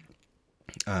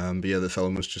 Mm. But yeah, the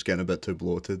film was just getting a bit too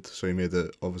bloated, so he made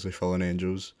it obviously Fallen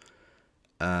Angels.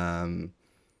 Um,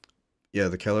 yeah,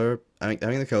 the killer. I think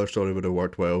the killer story would have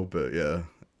worked well, but yeah,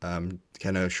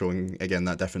 kind of showing again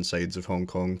that different sides of Hong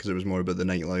Kong because it was more about the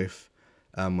nightlife.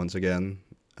 Once again.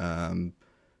 Um,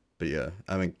 but yeah,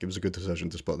 I think it was a good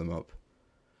decision to split them up.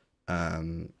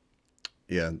 Um,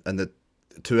 yeah, and the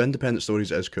two independent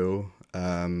stories is cool.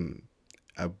 I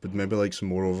would maybe like some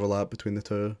more overlap between the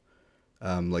two.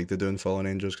 Like they do in Fallen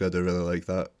Angels, because I do really like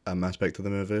that aspect of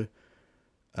the movie.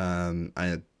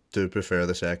 I do prefer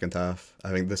the second half.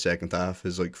 I think the second half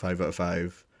is like 5 out of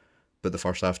 5, but the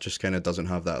first half just kind of doesn't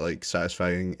have that like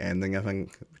satisfying ending. I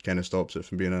think kind of stops it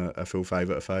from being a full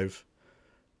 5 out of 5.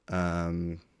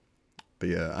 Um, but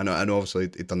yeah, I know. Obviously,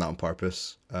 he'd done that on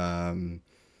purpose.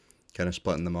 Kind of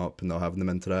splitting them up and not having them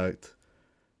interact,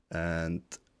 and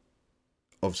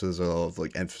obviously there's a lot of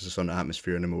like emphasis on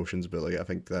atmosphere and emotions, but like I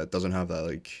think that doesn't have that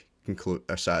like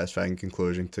a satisfying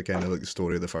conclusion to kind of like the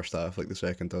story of the first half like the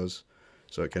second does.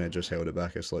 So it kind of just held it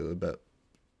back a slightly bit.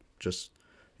 Just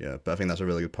yeah, but I think that's a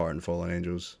really good part in Fallen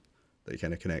Angels that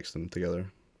kind of connects them together.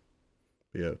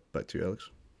 But yeah, back to you, Alex.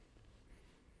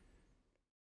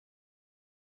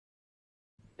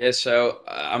 Yeah, so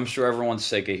I'm sure everyone's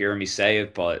sick of hearing me say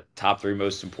it, but top three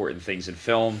most important things in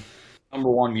film. Number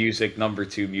one, music. Number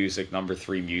two, music. Number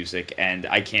three, music. And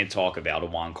I can't talk about a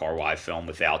Wong Kar-wai film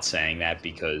without saying that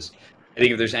because I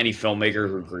think if there's any filmmaker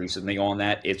who agrees with me on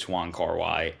that, it's Wong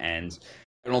Kar-wai. And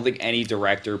I don't think any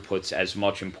director puts as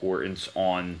much importance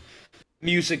on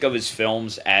music of his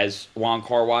films as Wong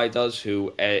Kar-wai does,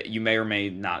 who you may or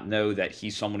may not know that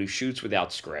he's someone who shoots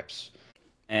without scripts.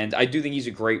 And I do think he's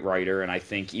a great writer, and I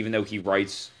think even though he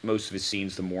writes most of his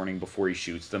scenes the morning before he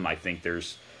shoots them, I think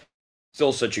there's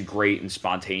still such a great and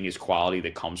spontaneous quality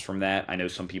that comes from that. I know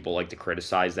some people like to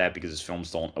criticize that because his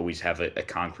films don't always have a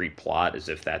concrete plot, as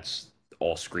if that's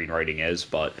all screenwriting is.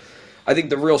 But I think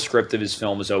the real script of his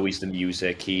film is always the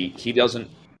music. He doesn't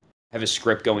have a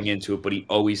script going into it, but he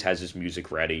always has his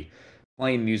music ready,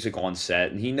 playing music on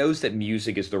set, and he knows that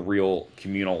music is the real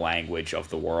communal language of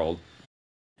the world.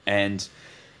 And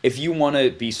if you want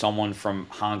to be someone from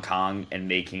Hong Kong and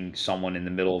making someone in the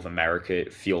middle of America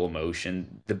feel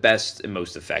emotion, the best and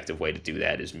most effective way to do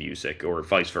that is music, or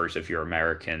vice versa. If you're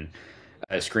American,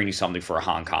 screening something for a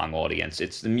Hong Kong audience,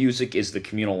 it's the music is the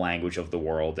communal language of the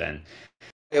world, and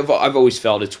I've always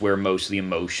felt it's where most of the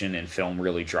emotion in film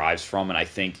really drives from, and I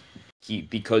think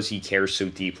because he cares so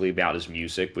deeply about his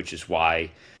music, which is why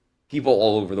people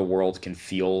all over the world can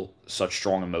feel such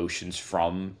strong emotions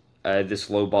from this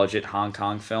low budget Hong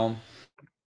Kong film.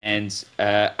 And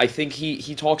I think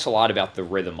he talks a lot about the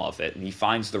rhythm of it, and he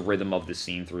finds the rhythm of the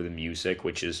scene through the music,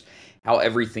 which is how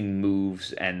everything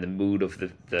moves and the mood of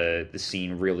the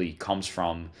scene really comes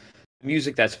from the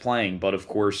music that's playing. But of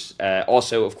course,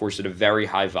 also of course at a very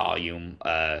high volume.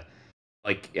 I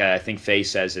think Faye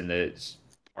says in the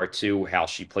part two how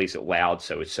she plays it loud,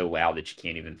 so it's so loud that you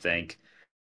can't even think,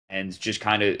 and just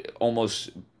kind of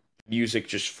almost music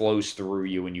just flows through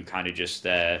you, and you kind of just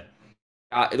the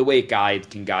way it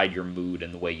can guide your mood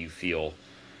and the way you feel.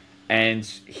 And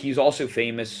he's also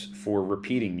famous for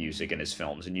repeating music in his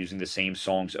films and using the same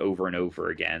songs over and over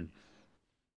again.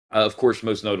 Of course,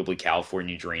 most notably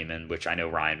California Dreamin', which I know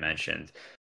Ryan mentioned,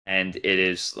 and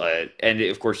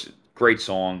of course, great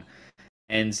song.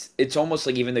 And it's almost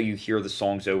like even though you hear the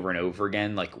songs over and over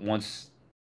again, like once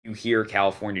you hear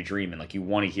California Dreamin', like you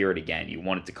want to hear it again, you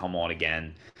want it to come on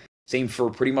again. Same for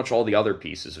pretty much all the other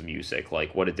pieces of music,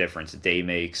 like What a Difference a Day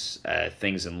Makes,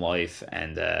 Things in Life,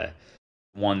 and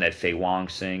one that Faye Wong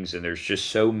sings. And there's just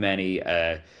so many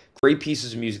great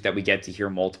pieces of music that we get to hear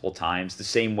multiple times. The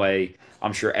same way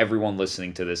I'm sure everyone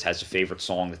listening to this has a favorite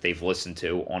song that they've listened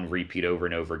to on repeat over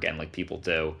and over again, like people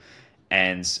do.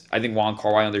 And I think Wong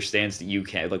Kar-wai understands that you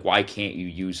can't, like, why can't you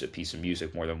use a piece of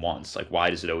music more than once? Like, why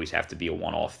does it always have to be a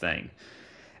one-off thing?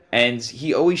 And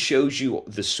he always shows you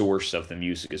the source of the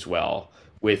music as well.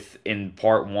 With in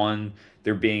part one,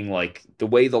 there being like the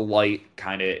way the light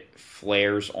kind of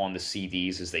flares on the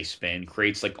CDs as they spin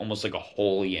creates like almost like a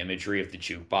holy imagery of the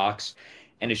jukebox,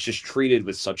 and it's just treated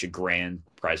with such a grand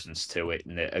presence to it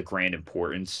and a grand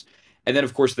importance. And then,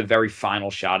 of course, the very final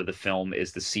shot of the film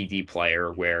is the CD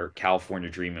player where California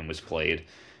Dreamin' was played,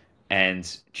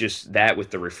 and just that with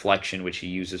the reflection, which he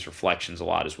uses reflections a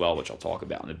lot as well, which I'll talk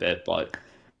about in a bit, but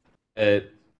uh,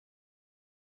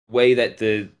 way that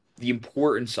the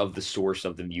importance of the source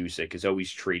of the music is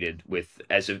always treated with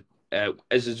as a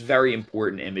very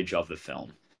important image of the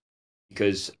film,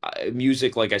 because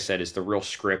music, like I said, is the real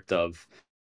script of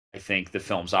I think the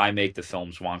films I make, the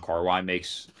films Wong Kar-wai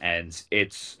makes, and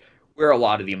it's where a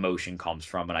lot of the emotion comes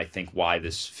from, and I think why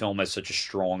this film has such a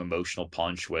strong emotional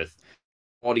punch with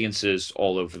audiences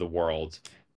all over the world,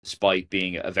 despite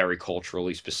being a very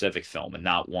culturally specific film and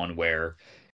not one where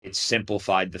it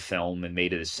simplified the film and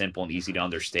made it as simple and easy to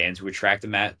understand to attract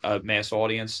a mass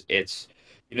audience. This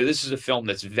is a film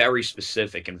that's very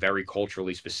specific and very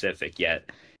culturally specific, yet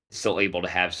still able to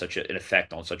have an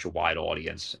effect on such a wide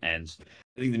audience. And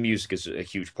I think the music is a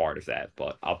huge part of that.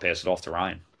 But I'll pass it off to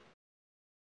Ryan.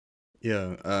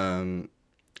 Yeah,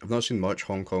 I've not seen much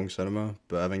Hong Kong cinema,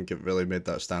 but I think it really made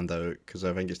that stand out because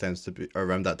I think it tends to be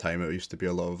around that time. It used to be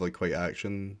a lot of like quite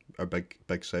action or big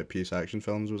set piece action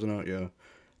films, wasn't it?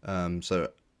 Yeah.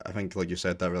 So I think, like you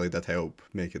said, that really did help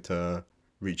make it to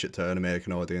reach it to an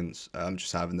American audience.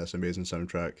 Just having this amazing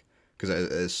soundtrack because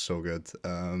it is so good.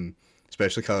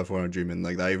 Especially California Dreaming,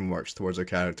 like that even works towards her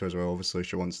character as well. Obviously,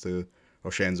 she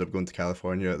ends up going to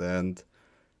California at the end.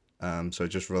 So it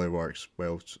just really works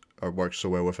well, or works so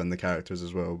well within the characters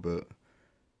as well. But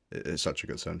it's such a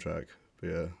good soundtrack. But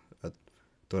yeah, I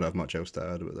don't have much else to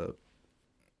add about that.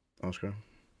 Oscar.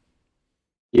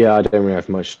 Yeah, I don't really have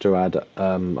much to add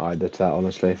either to that,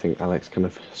 honestly. I think Alex kind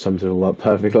of sums it all up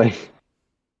perfectly.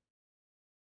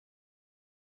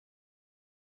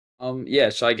 Yeah,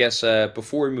 so I guess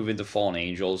before we move into Fallen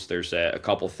Angels, there's a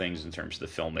couple things in terms of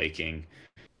the filmmaking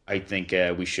I think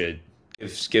we should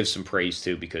give some praise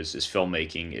to, because his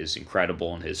filmmaking is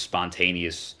incredible and his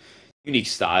spontaneous, unique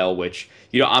style. Which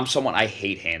I'm someone, I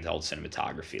hate handheld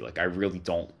cinematography. Like I really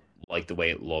don't like the way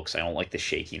it looks. I don't like the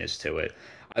shakiness to it.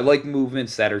 I like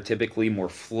movements that are typically more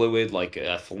fluid, like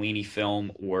a Fellini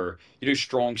film, or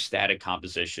strong static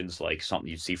compositions, like something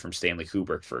you'd see from Stanley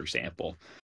Kubrick, for example.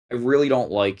 I really don't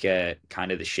like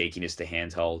kind of the shakiness to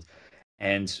handheld.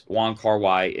 And Wong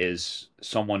Kar-wai is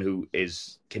someone who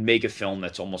is can make a film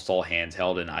that's almost all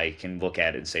handheld, and I can look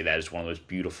at it and say that is one of those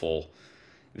beautiful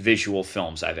visual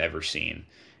films I've ever seen.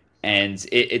 And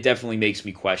it definitely makes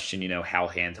me question, how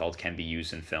handheld can be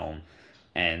used in film.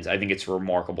 And I think it's a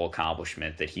remarkable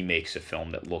accomplishment that he makes a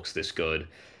film that looks this good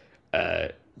uh,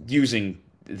 using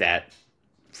that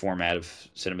format of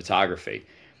cinematography.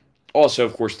 Also,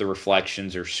 of course, the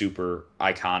reflections are super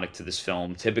iconic to this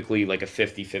film. Typically, like a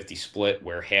 50-50 split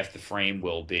where half the frame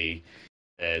will be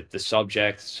the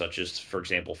subject, such as, for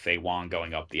example, Fei Wong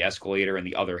going up the escalator, and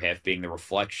the other half being the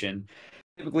reflection.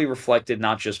 Typically reflected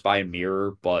not just by a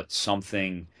mirror, but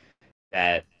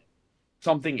that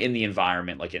something in the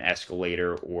environment, like an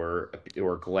escalator or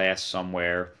glass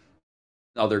somewhere.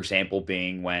 Another example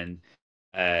being when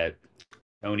uh,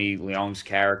 Tony Leung's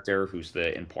character, who's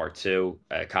the in part two,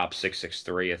 Cop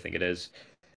 663, I think it is,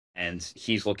 and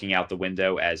he's looking out the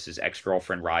window as his ex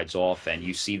girlfriend rides off, and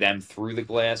you see them through the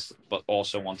glass, but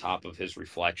also on top of his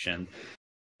reflection.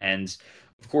 And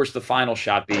of course, the final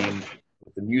shot being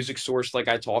the music source, like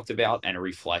I talked about, and a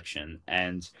reflection.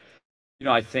 And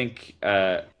I think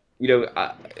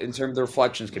in terms of the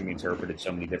reflections can be interpreted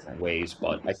so many different ways,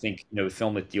 but I think a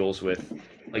film that deals with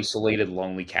isolated,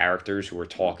 lonely characters who are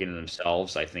talking to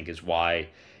themselves, I think, is why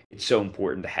it's so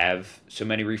important to have so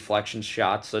many reflection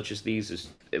shots such as these. Is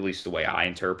at least the way I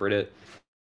interpret it.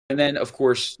 And then, of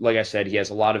course, like I said, he has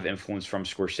a lot of influence from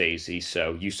Scorsese.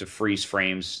 So, use of freeze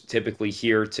frames, typically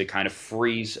here to kind of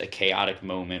freeze a chaotic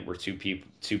moment where two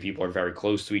people are very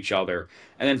close to each other,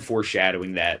 and then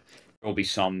foreshadowing that there will be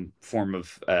some form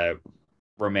of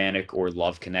romantic or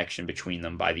love connection between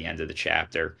them by the end of the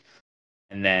chapter.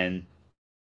 And then,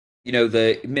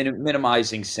 the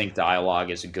minimizing sync dialogue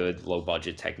is a good low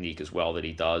budget technique as well that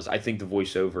he does. I think the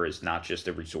voiceover is not just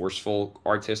a resourceful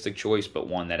artistic choice, but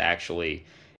one that actually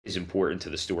is important to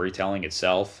the storytelling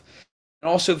itself.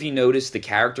 And also, if you notice, the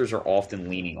characters are often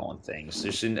leaning on things.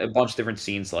 There's in a bunch of different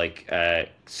scenes, like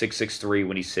 663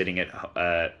 when he's sitting at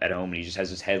home and he just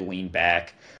has his head leaned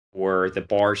back, or the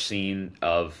bar scene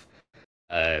of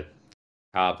uh,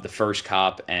 the first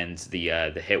cop and the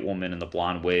hit woman in the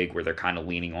blonde wig, where they're kind of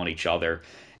leaning on each other.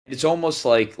 It's almost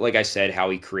like I said,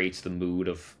 how he creates the mood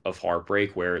of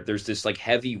heartbreak, where there's this like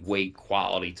heavy weight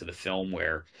quality to the film,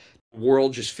 where the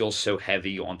world just feels so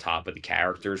heavy on top of the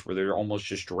characters, where they're almost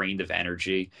just drained of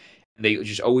energy. And they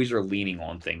just always are leaning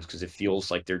on things because it feels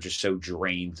like they're just so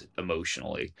drained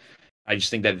emotionally. I just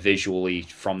think that visually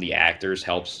from the actors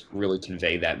helps really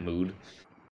convey that mood.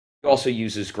 He also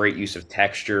uses great use of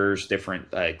textures, different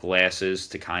glasses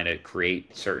to kind of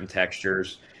create certain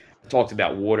textures. I talked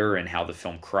about water and how the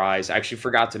film cries. I actually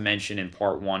forgot to mention in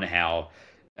part one how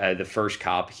the first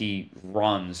cop he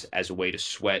runs as a way to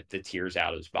sweat the tears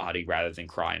out of his body rather than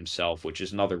cry himself, which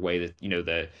is another way that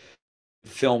the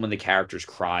film and the characters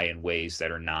cry in ways that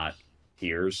are not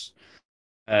tears.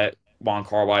 Uh, Wong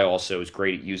Kar-wai also is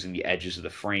great at using the edges of the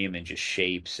frame and just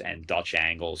shapes and Dutch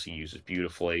angles he uses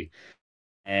beautifully.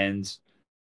 And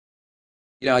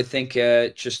I think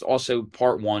just also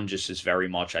part one just is very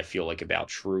much, I feel like, about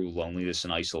true loneliness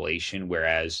and isolation,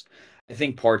 whereas I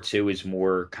think part two is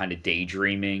more kind of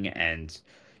daydreaming and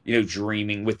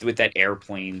dreaming with that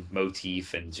airplane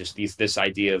motif and just this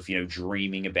idea of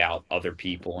dreaming about other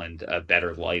people and a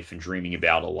better life and dreaming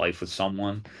about a life with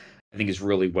someone. I think is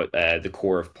really what the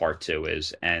core of part two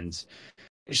is, and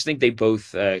I just think they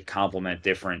both complement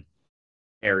different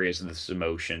areas of this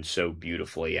emotion so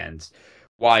beautifully, and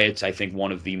why it's, I think,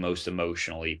 one of the most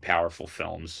emotionally powerful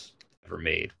films ever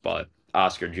made. But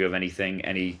Oscar, do you have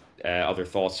any other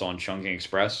thoughts on Chungking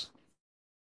Express?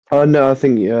 No, I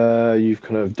think you've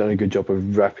kind of done a good job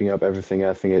of wrapping up everything.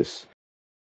 I think it's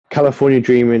California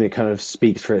Dreaming. It kind of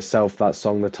speaks for itself. That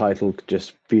song, the title,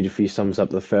 just beautifully sums up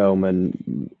the film,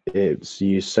 and it's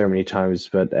used so many times.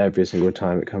 But every single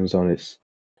time it comes on,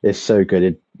 it's so good.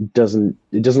 It doesn't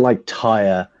like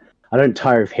tire. I don't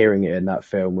tire of hearing it in that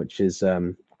film, which is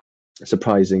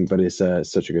surprising, but it's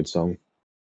such a good song.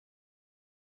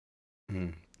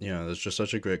 Mm. Yeah, there's just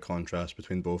such a great contrast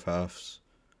between both halves.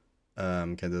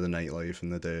 Kind of the nightlife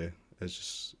and the day.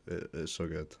 It's so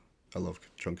good. I love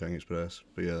Chungking Express,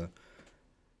 but yeah,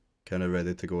 kind of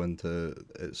ready to go into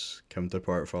its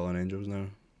counterpart, Fallen Angels now.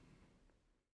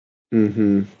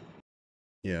 Hmm.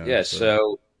 Yeah, Yeah, so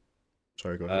so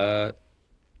sorry, go ahead. uh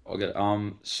I'll get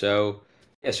so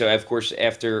yeah, so of course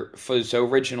so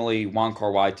originally Wong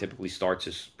Kar-wai typically starts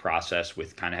his process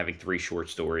with kind of having three short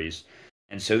stories.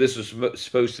 And so this was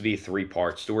supposed to be a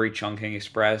three-part story, Chungking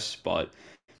Express, but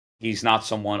he's not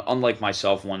someone, unlike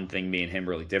myself. One thing me and him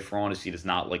really differ on is he does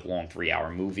not like long 3 hour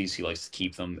movies. He likes to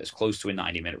keep them as close to a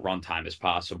 90-minute runtime as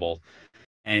possible.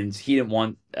 And he didn't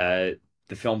want the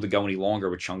film to go any longer,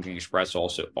 with Chungking Express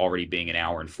also already being an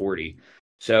hour and 40.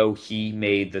 So he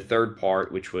made the third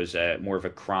part, which was more of a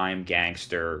crime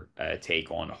gangster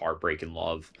take on heartbreak and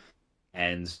love,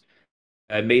 and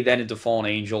made that into Fallen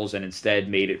Angels, and instead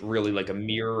made it really like a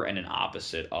mirror and an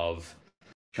opposite of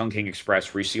Chungking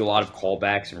Express, where you see a lot of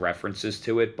callbacks and references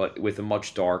to it, but with a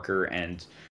much darker and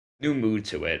new mood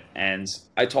to it. And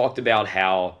I talked about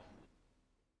how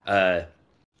uh,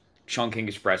 Chungking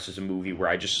Express is a movie where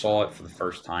I just saw it for the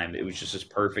first time. It was just as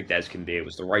perfect as can be. It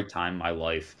was the right time in my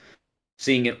life.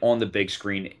 Seeing it on the big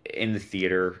screen in the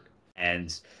theater,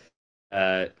 and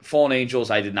Fallen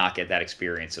Angels, I did not get that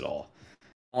experience at all.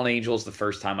 Fallen Angels, the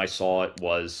first time I saw it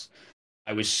was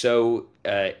I was so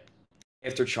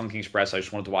after Chungking Express, I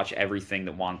just wanted to watch everything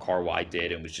that Wong Kar-wai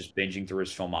did and was just binging through his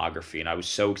filmography. And I was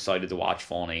so excited to watch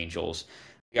Fallen Angels.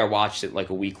 I watched it like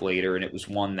a week later, and it was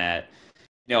one that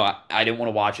I didn't want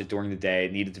to watch it during the day.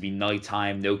 It needed to be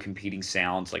nighttime, no competing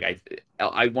sounds. Like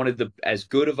I wanted the as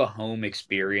good of a home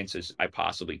experience as I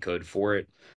possibly could for it.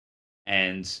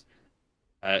 And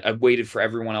I waited for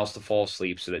everyone else to fall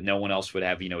asleep so that no one else would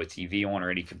have, a TV on or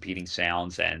any competing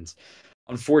sounds. And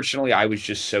unfortunately, I was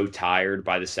just so tired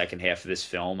by the second half of this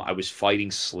film. I was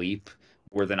fighting sleep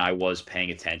more than I was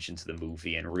paying attention to the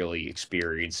movie and really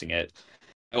experiencing it.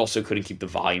 I also couldn't keep the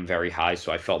volume very high,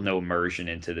 so I felt no immersion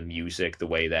into the music the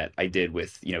way that I did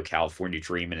with, California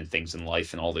Dreamin' and Things in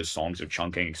Life and all those songs of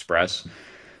Chungking Express.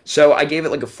 So I gave it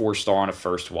like a 4 star on a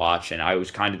first watch, and I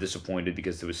was kind of disappointed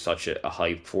because there was such a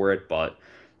hype for it. But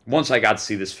once I got to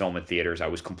see this film in theaters, I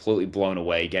was completely blown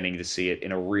away getting to see it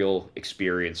in a real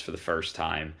experience for the first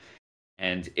time.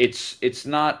 And it's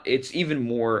even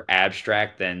more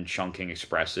abstract than Chungking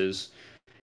Express is,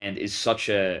 and is such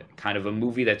a kind of a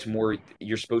movie that's more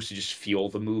you're supposed to just feel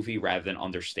the movie rather than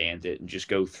understand it and just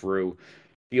go through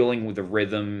feeling with the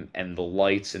rhythm and the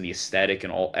lights and the aesthetic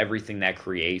and all everything that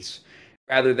creates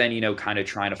rather than kind of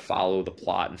trying to follow the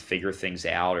plot and figure things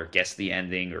out or guess the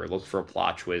ending or look for a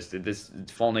plot twist. This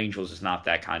Fallen Angels is not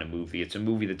that kind of movie. It's a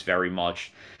movie that's very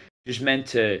much just meant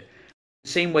to the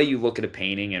same way you look at a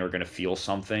painting and are going to feel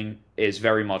something is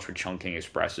very much what Chungking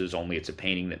expresses, only it's a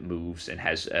painting that moves and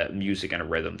has music and a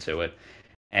rhythm to it.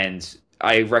 And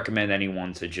I recommend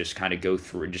anyone to just kind of go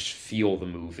through and just feel the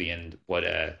movie and what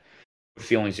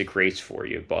feelings it creates for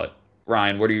you. But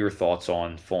Ryan, what are your thoughts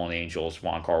on Fallen Angels,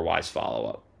 Wong Kar-wai's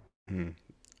follow-up? Mhm.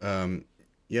 Um,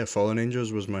 yeah, Fallen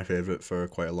Angels was my favorite for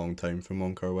quite a long time from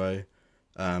Wong Kar-wai.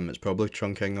 It's probably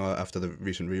Chungking after the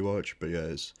recent rewatch, but yeah,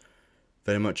 it's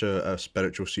very much a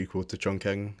spiritual sequel to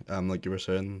Chungking, like you were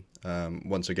saying.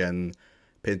 Once again,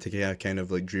 painting a kind of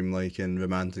like dreamlike and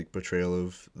romantic portrayal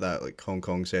of that like Hong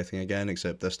Kong setting again,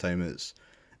 except this time it's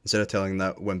instead of telling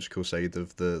that whimsical side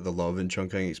of the love in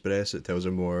Chungking Express, it tells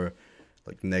a more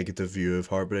like negative view of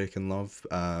heartbreak and love,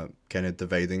 kind of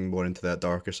dividing more into that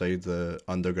darker side, the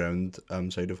underground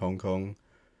side of Hong Kong.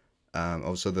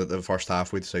 Also, the first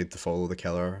half we decided to follow the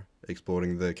killer,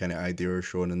 exploring the kind of idea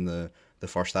shown in the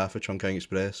first half of Chungking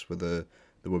Express with the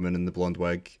woman in the blonde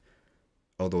wig.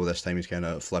 Although this time he's kind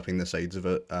of flipping the sides of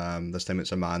it. This time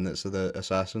it's a man that's the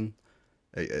assassin.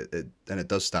 And it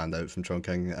does stand out from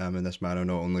Chungking in this manner,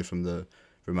 not only from the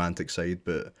romantic side,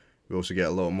 but we also get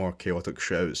a lot more chaotic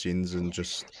shootout scenes and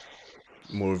just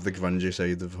more of the grungy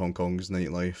side of Hong Kong's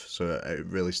nightlife. So it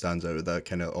really stands out with that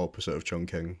kind of opposite of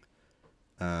Chungking.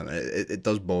 It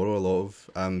does borrow a lot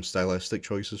of stylistic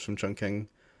choices from Chungking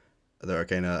that are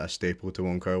kind of a staple to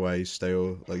Wong Kar-wai's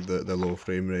style, like the low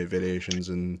frame rate variations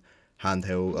and a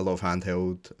lot of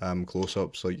handheld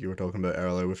close-ups, like you were talking about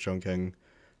earlier with Chungking,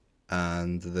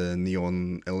 and the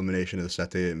neon illumination of the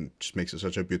city. It just makes it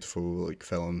such a beautiful like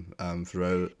film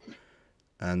throughout.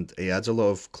 And he adds a lot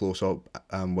of close-up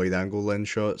wide-angle lens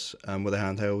shots with a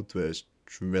handheld, which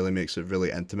really makes it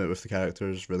really intimate with the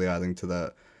characters, really adding to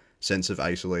that sense of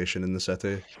isolation in the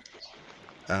city.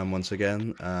 Once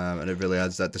again, and it really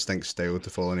adds that distinct style to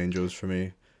Fallen Angels for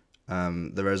me.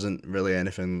 There isn't really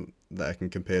anything that I can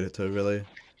compare it to really.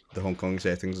 The Hong Kong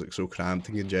settings look so cramped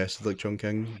and congested like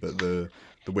Chungking, but the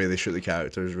way they shoot the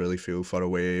characters really feel far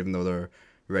away, even though they're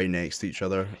right next to each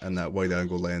other, and that wide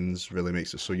angle lens really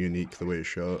makes it so unique the way it's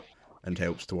shot and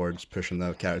helps towards pushing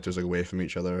the characters away from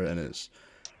each other. And it's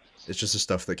just the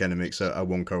stuff that kind of makes a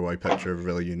Wong Kar Wai picture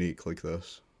really unique like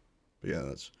this. But yeah,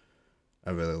 that's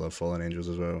I really love Fallen Angels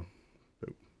as well. But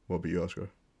what about you, Oscar?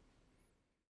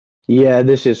 Yeah,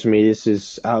 this is for me. This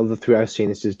is out of the three I've seen.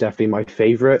 This is definitely my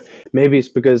favorite. Maybe it's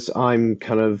because I'm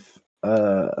kind of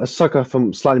a sucker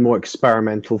for slightly more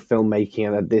experimental filmmaking,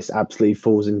 and that this absolutely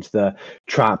falls into the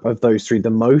trap of those three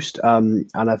the most. And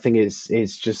I think it's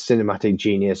just cinematic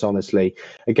genius. Honestly,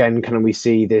 again, kind of we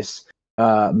see this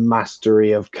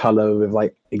mastery of color with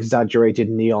like exaggerated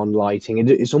neon lighting.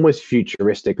 It's almost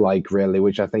futuristic, like really,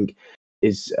 which I think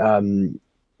is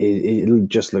it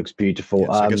just looks Yeah, beautiful. it's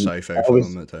like a sci-fi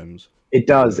film at times. It Like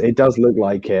does. that. It does look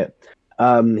like it.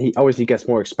 He obviously gets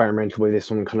more experimental with this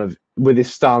one, kind of with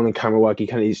his style and camera work. He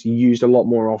kind of is used a lot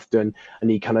more often, and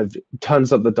he kind of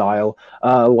turns up the dial.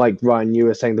 Like Ryan, you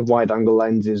were saying, the wide-angle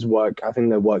lenses work. I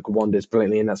think they work wonders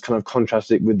brilliantly, and that's kind of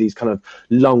contrasted with these kind of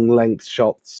long-length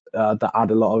shots that add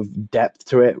a lot of depth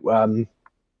to it,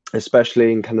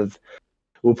 especially in kind of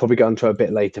we'll probably go into a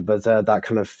bit later, but that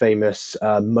kind of famous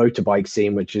motorbike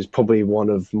scene, which is probably one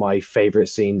of my favorite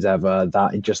scenes ever.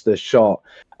 That just the shot,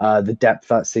 the depth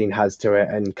that scene has to it,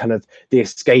 and kind of the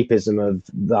escapism of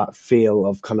that feel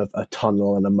of kind of a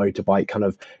tunnel and a motorbike, kind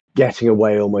of getting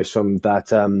away almost from that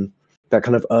kind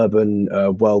of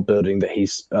urban world building that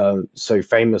he's so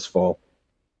famous for.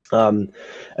 Um,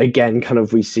 Again, kind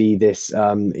of we see this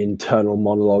internal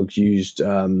monologues used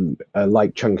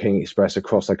like Chungking Express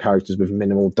across our characters with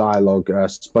minimal dialogue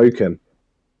spoken.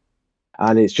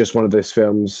 And it's just one of those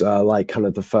films, like kind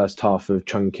of the first half of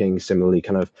Chungking, similarly,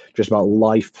 kind of just about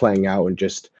life playing out and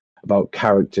just about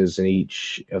characters and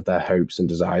each of their hopes and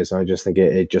desires. And I just think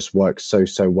it just works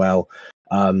so well.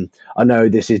 I know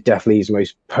this is definitely his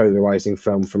most polarizing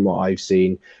film from what I've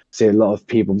seen. See a lot of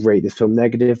people rate this film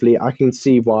negatively. I can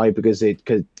see why, because it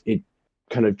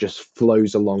kind of just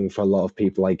flows along for a lot of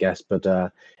people, I guess. But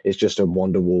it's just a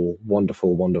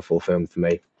wonderful film for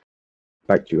me.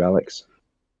 Back to you, Alex.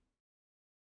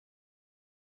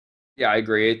 Yeah, I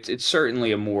agree. It's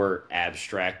certainly a more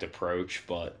abstract approach,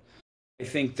 but I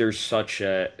think there's such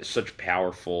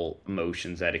powerful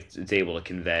emotions that it's able to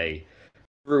convey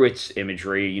through its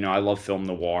imagery. You know, I love film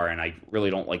noir, and I really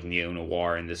don't like neo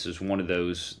noir, and this is one of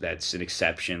those that's an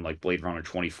exception, like Blade Runner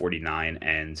 2049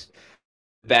 and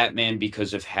Batman,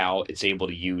 because of how it's able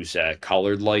to use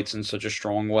colored lights in such a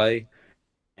strong way.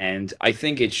 And I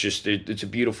think it's a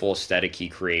beautiful aesthetic he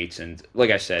creates, and like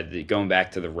I said, going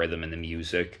back to the rhythm and the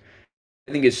music,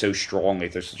 I think it's so strong.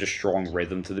 Like there's such a strong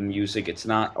rhythm to the music. It's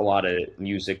not a lot of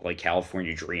music like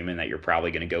California Dreamin' that you're probably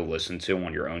going to go listen to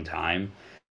on your own time.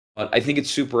 But I think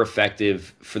it's super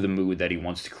effective for the mood that he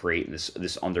wants to create in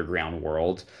this underground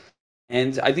world.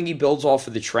 And I think he builds off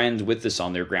of the trend with this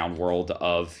underground world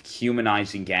of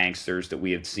humanizing gangsters that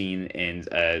we have seen in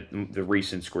the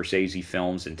recent Scorsese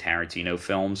films and Tarantino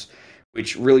films,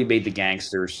 which really made the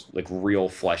gangsters like real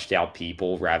fleshed out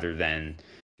people rather than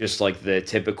just like the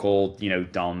typical,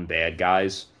 dumb bad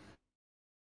guys.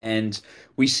 And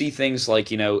we see things like,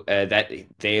 that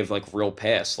they have like real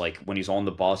past, like when he's on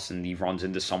the bus and he runs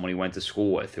into someone he went to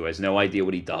school with who has no idea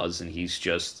what he does, and he's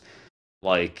just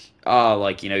like, oh,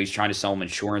 like, he's trying to sell him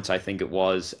insurance, I think it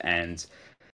was. And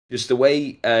just the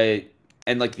way,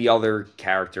 and like the other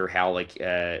character, how like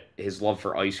his love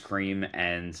for ice cream,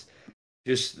 and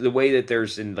just the way that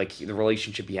there's in like the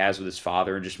relationship he has with his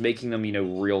father, and just making them,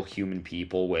 real human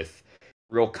people with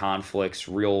real conflicts,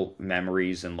 real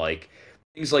memories, and like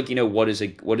things like, what does a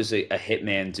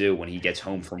hitman do when he gets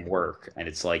home from work, and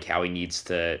it's like how he needs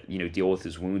to, deal with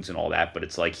his wounds and all that. But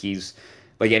it's like he's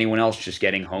like anyone else, just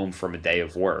getting home from a day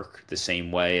of work the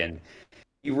same way. And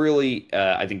he really,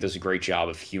 I think, does a great job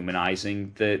of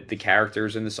humanizing the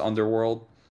characters in this underworld,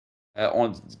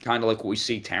 on kind of like what we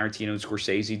see Tarantino and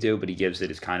Scorsese do, but he gives it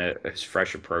his kind of his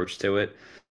fresh approach to it.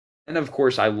 And of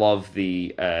course, I love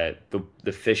the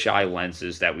fisheye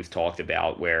lenses that we've talked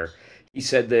about, where he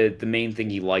said the main thing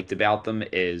he liked about them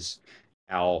is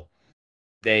how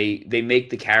they make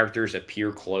the characters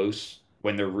appear close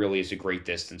when there really is a great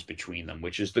distance between them,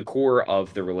 which is the core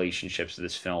of the relationships of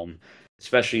this film,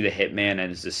 especially the hitman and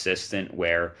his assistant,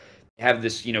 where they have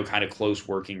this, kind of close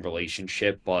working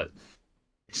relationship, but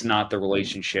it's not the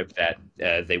relationship that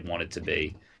they want it to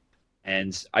be.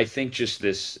 And I think just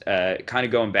this, kind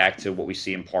of going back to what we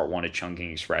see in part one of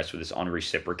Chungking Express with this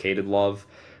unreciprocated love,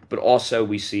 but also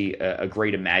we see a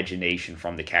great imagination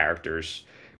from the characters,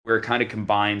 where it kind of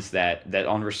combines that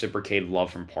unreciprocated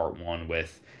love from part one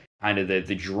with kind of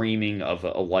the dreaming of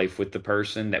a life with the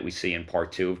person that we see in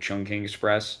part two of Chungking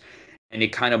Express. And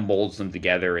it kind of molds them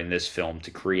together in this film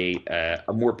to create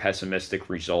a more pessimistic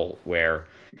result, where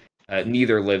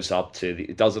neither lives up to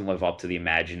it doesn't live up to the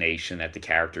imagination that the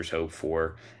characters hope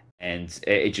for, and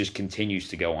it just continues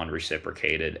to go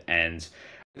unreciprocated. And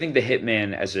I think the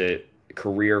hitman as a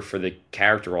career for the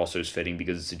character also is fitting,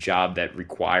 because it's a job that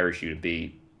requires you to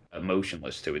be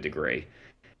emotionless to a degree.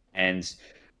 And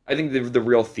I think the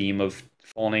real theme of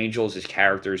Fallen Angels is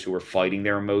characters who are fighting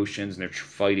their emotions, and they're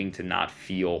fighting to not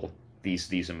feel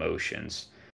these emotions.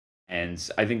 And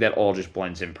I think that all just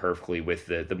blends in perfectly with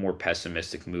the more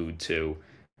pessimistic mood to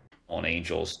On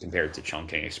Angels compared to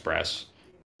Chungking Express.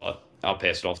 But I'll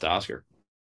pass it off to Oscar.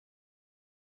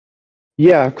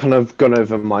 Yeah, I've kind of gone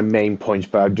over my main points,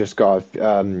 but I've just got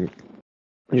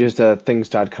just things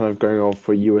to add, kind of going off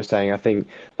what you were saying. I think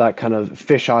that kind of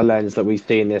fisheye lens that we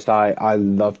see in this, I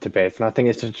love to bits, and I think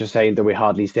it's such a shame that we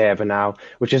hardly see ever now,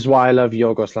 which is why I love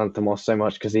Yorgos Lanthimos so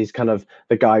much, because he's kind of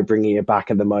the guy bringing it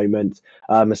back at the moment,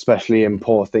 especially in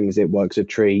Poor Things, It Works a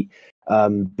Treat.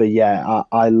 But yeah,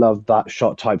 I love that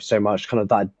shot type so much. Kind of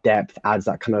that depth adds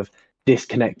that kind of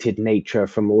disconnected nature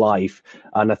from life,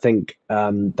 and I think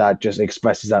that just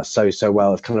expresses that so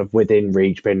well. It's kind of within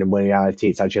reach, but in reality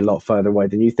it's actually a lot further away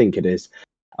than you think it is.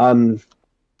 But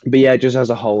yeah, just as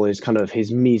a whole, is kind of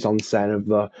his mise en scène of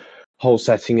the whole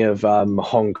setting of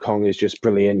Hong Kong is just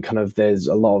brilliant. Kind of there's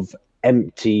a lot of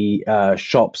empty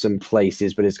shops and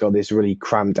places, but it's got this really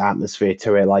cramped atmosphere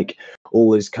to it. Like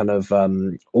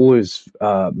the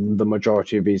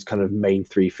majority of his kind of main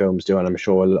three films do, and I'm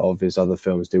sure a lot of his other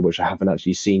films do, which I haven't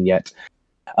actually seen yet.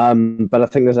 But I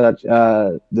think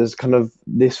there's kind of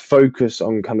this focus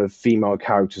on kind of female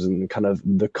characters and kind of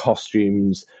the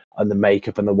costumes and the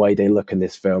makeup and the way they look in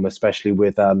this film, especially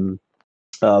with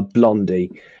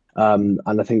Blondie. And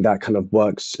I think that kind of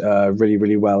works really,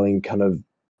 really well in kind of,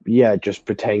 yeah, just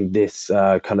portraying this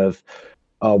kind of,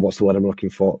 oh, what's the word I'm looking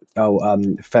for? Oh,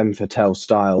 femme fatale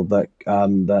style that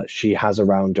she has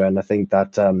around her. And I think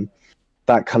that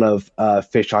that kind of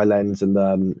fisheye lens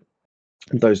and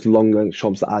those long length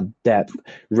shots that add depth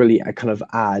really kind of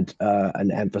add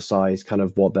and emphasize kind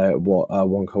of what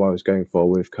Wong Kar-wai was going for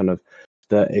with kind of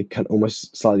the it kind of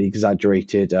almost slightly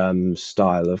exaggerated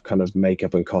style of kind of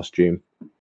makeup and costume.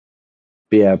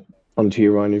 But yeah, on to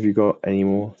you, Ryan. Have you got any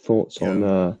more thoughts Yeah.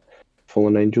 on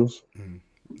Fallen Angels?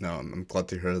 No, I'm glad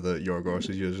to hear that Yorgos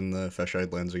is using the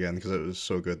fisheye lens again because it was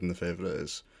so good in the favorite.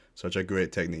 It's such a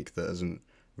great technique that isn't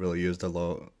really used a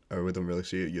lot, or we don't really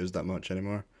see it used that much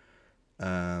anymore.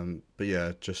 But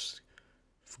yeah, just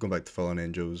going back to Fallen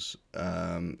Angels,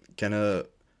 kind of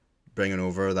bringing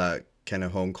over that kind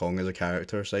of Hong Kong as a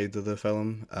character side of the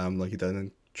film, like he did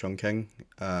in Chungking.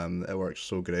 It works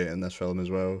so great in this film as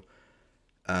well.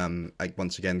 Like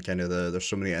once again, kind of there's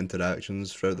so many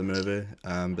interactions throughout the movie,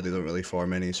 but they don't really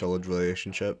form any solid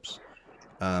relationships.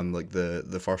 Like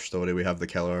the first story we have the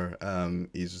killer.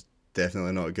 He's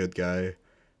definitely not a good guy.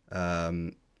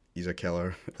 Um, he's a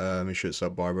killer. He shoots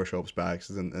up barber shops by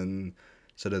accident and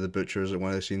instead of the butchers at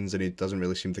one of the scenes, and he doesn't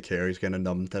really seem to care. He's kind of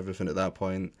numb to everything at that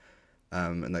point.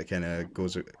 And that kind of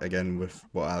goes again with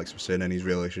what Alex was saying in his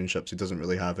relationships. He doesn't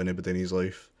really have anybody in his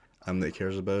life that he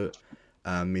cares about.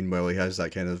 Meanwhile, he has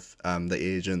that kind of the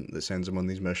agent that sends him on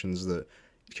these missions that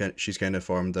she's kind of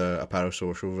formed a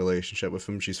parasocial relationship with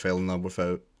him. She's fell in love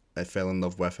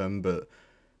with him, but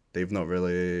they've not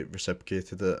really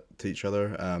reciprocated it to each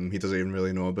other. He doesn't even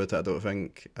really know about it, I don't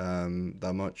think,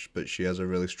 that much, but she has a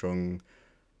really strong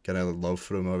kind of love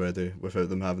for him already without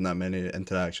them having that many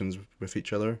interactions with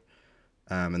each other.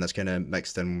 And that's kind of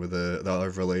mixed in with the other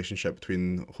relationship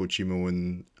between Ho Chi Mo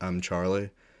and Charlie,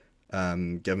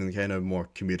 giving the kind of more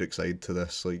comedic side to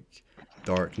this like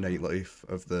dark nightlife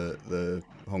of the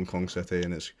Hong Kong city,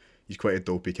 and he's quite a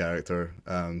dopey character,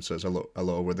 so it's a lot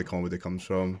of where the comedy comes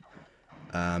from.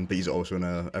 But he's also in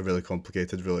a really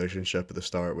complicated relationship at the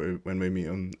start when we meet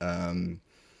him.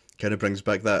 Kind of brings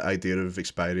back that idea of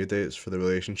expiry dates for the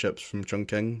relationships from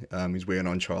Chungking. He's waiting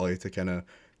on Charlie to kind of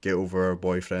get over her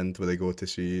boyfriend where they go to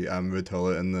see Rude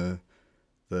Hullet in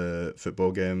the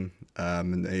football game.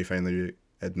 And he finally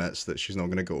admits that she's not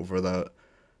going to go over that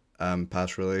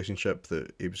past relationship,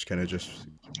 that he was kind of just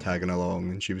tagging along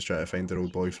and she was trying to find her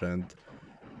old boyfriend.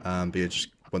 But yeah, just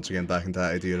once again back into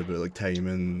that idea about like time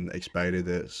and expiry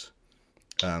dates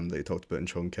that he talked about in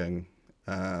Chongqing.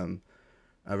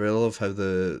 I really love how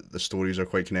the stories are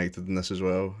quite connected in this as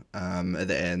well. At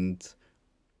the end,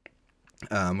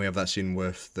 we have that scene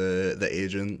with the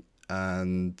agent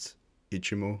and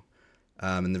Ichimo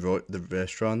in the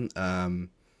restaurant.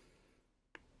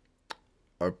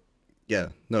 Or yeah,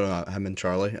 no, him and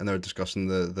Charlie, and they're discussing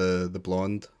the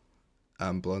blondie,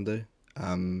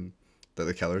 that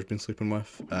the killer's been sleeping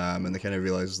with, and they kind of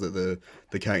realize that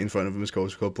the cat in front of him is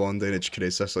called Blondie, and it just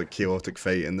creates this like chaotic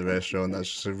fight in the restaurant.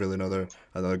 That's just a really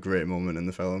another great moment in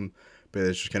the film. But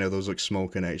it's just kind of those like small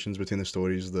connections between the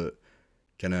stories that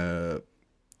kind of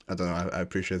I don't know. I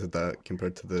appreciated that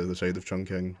compared to the side of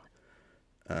Chungking.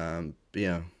 But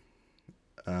yeah,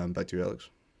 back to you, Alex.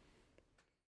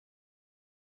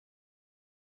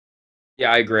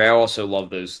 Yeah, I agree. I also love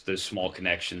those small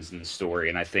connections in the story,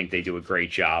 and I think they do a great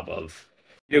job of,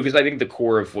 because I think the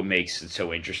core of what makes it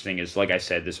so interesting is, like I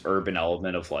said, this urban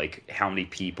element of like how many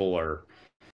people are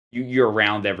you're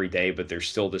around every day, but there's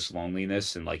still this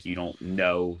loneliness, and like you don't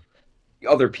know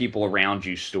other people around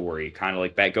you story. Kind of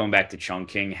like going back to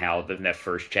Chungking, how in that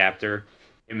first chapter,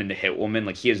 him and the hit woman,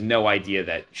 like he has no idea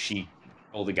that she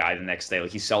killed the guy the next day.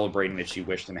 Like he's celebrating that she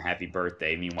wished him a happy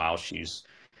birthday. Meanwhile, she's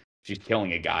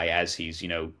killing a guy as he's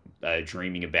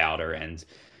dreaming about her, and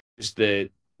just the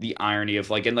irony of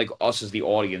like, and like us as the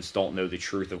audience don't know the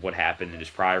truth of what happened in his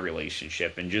prior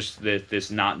relationship, and just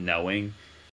this not knowing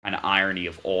kind of irony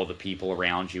of all the people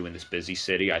around you in this busy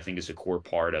city, I think is a core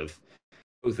part of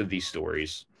both of these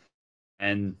stories.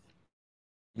 And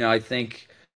I think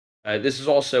this is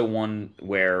also one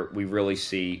where we really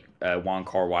see Wong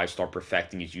Kar-wai start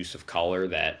perfecting his use of color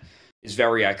that is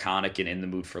very iconic and in the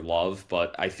mood for love.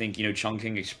 But I think,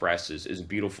 Chungking Express is a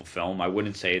beautiful film. I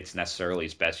wouldn't say it's necessarily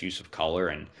his best use of color.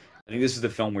 And I think this is the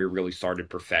film where he really started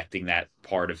perfecting that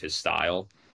part of his style.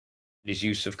 his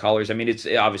use of colors. I mean, it's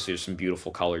obviously there's some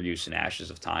beautiful color use in Ashes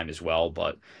of Time as well,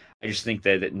 but I just think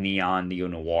that that neon neo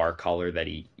noir color that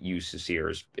he uses here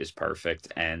is perfect.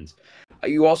 And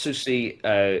you also see,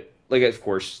 like of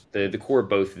course, the core of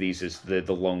both of these is the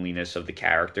loneliness of the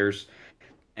characters.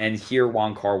 And here,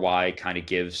 Wong Kar-wai kind of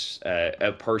gives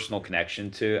a personal connection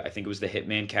to, I think it was the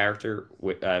hitman character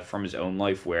from his own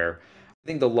life, where I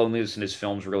think the loneliness in his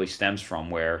films really stems from,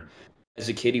 where as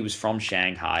a kid he was from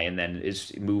Shanghai and then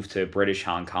is moved to British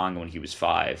Hong Kong when he was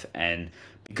 5, and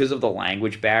because of the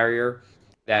language barrier,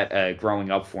 that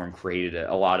growing up for him created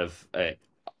a lot of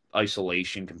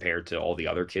isolation compared to all the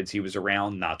other kids he was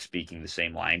around, not speaking the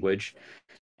same language.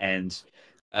 And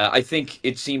I think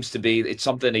it seems to be it's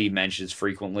something that he mentions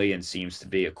frequently and seems to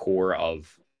be a core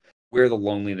of where the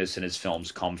loneliness in his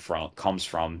films comes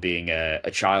from being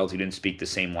a child who didn't speak the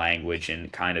same language in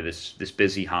kind of this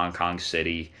busy Hong Kong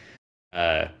city,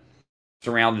 uh,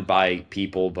 surrounded by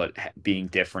people but being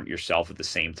different yourself at the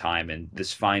same time, and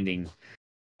this finding,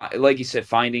 like you said,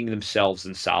 finding themselves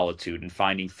in solitude and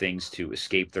finding things to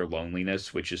escape their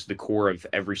loneliness, which is the core of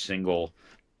every single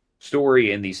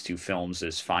story in these two films,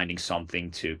 is finding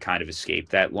something to kind of escape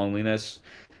that loneliness.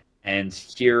 And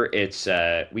here it's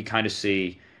we kind of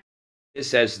see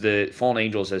this as the Fallen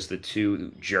Angels as the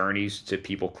two journeys to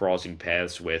people crossing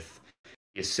paths with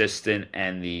the assistant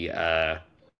and the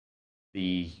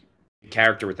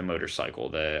character with the motorcycle.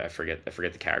 The I forget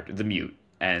the character, the mute,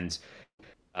 and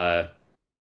uh,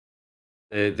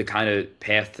 the kind of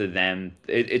path to them.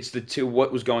 It's the two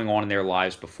what was going on in their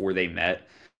lives before they met.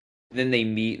 Then they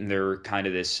meet and they're kind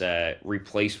of this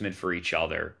replacement for each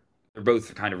other. They're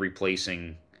both kind of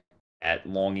replacing that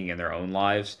longing in their own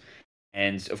lives.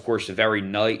 And of course, a very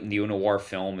night neo noir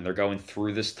film, and they're going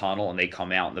through this tunnel, and they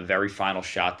come out, and the very final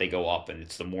shot, they go up, and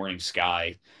it's the morning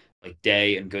sky, like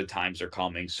day and good times are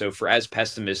coming. So, for as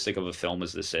pessimistic of a film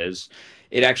as this is,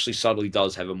 it actually subtly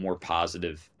does have a more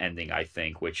positive ending, I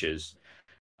think, which is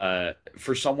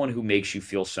for someone who makes you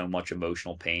feel so much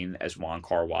emotional pain as Wong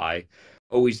Kar-wai,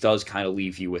 always does kind of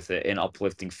leave you with an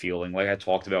uplifting feeling. Like I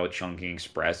talked about with Chungking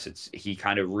Express, it's he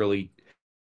kind of really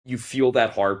you feel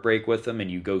that heartbreak with him,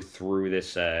 and you go through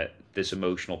this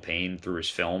emotional pain through his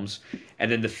films,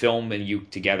 and then the film and you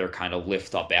together kind of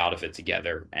lift up out of it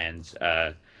together, and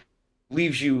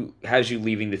leaves you has you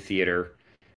leaving the theater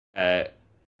uh,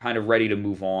 kind of ready to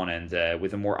move on and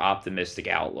with a more optimistic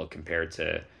outlook compared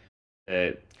to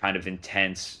the kind of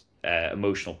intense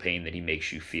emotional pain that he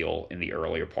makes you feel in the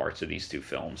earlier parts of these two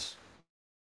films.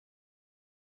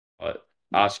 But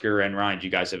Oscar and Ryan, do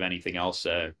you guys have anything else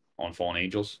on Fallen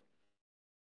Angels?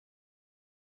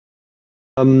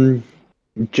 Um,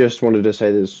 just wanted to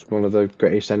say this is one of the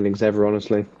greatest endings ever,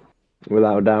 honestly,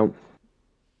 without a doubt.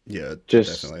 Yeah, it Just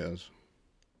definitely is.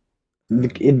 Um,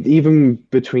 even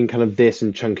between kind of this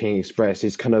and Chungking Express,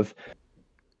 it's kind of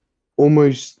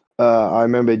almost. I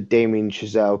remember Damien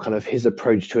Chazelle, kind of his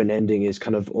approach to an ending is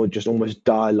kind of or just almost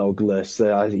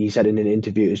dialogueless. He said in an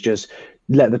interview, it's just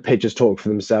let the pictures talk for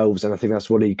themselves, and I think that's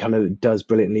what he kind of does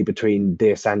brilliantly between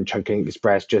this and Chungking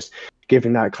Express, just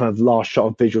giving that kind of last shot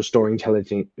of visual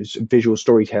storytelling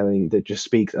that just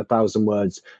speaks a thousand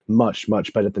words, much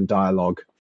better than dialogue.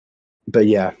 But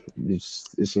yeah,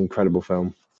 it's an incredible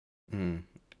film. mm,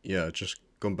 yeah, just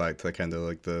going back to the kind of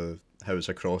like the how it's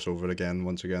a crossover again.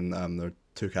 Once again, they're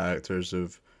two characters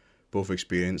who've both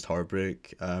experienced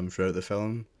heartbreak throughout the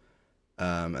film.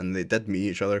 And they did meet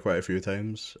each other quite a few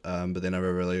times, but they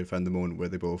never really found the moment where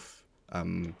they both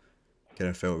kind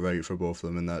of felt right for both of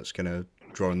them, and that's kind of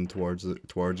drawn towards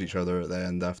each other at the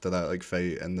end after that like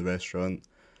fight in the restaurant.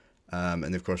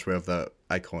 And of course we have that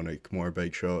iconic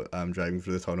motorbike shot driving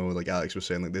through the tunnel, like Alex was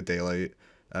saying, like the daylight.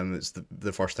 It's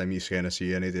the first time you kind of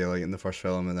see any daylight in the first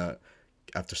film, and that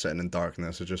after sitting in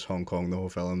darkness, it's just Hong Kong the whole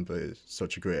film. But it's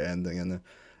such a great ending, and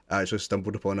I actually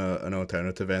stumbled upon an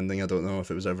alternative ending. I don't know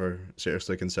if it was ever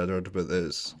seriously considered, but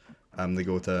it's they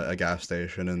go to a gas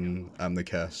station and they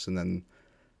kiss, and then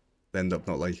they end up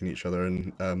not liking each other,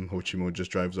 and Ho Chi Mo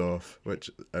just drives off, which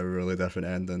a really different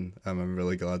ending. I'm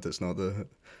really glad it's not the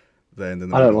end in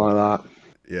the I don't middle. like that.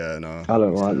 Yeah, no, I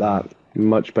don't it's like that.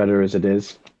 Much better as it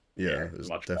is. yeah, Yeah, it's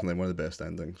much better. definitely one of the best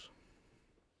endings.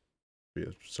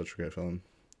 Yeah, such a great film.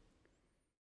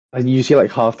 And you see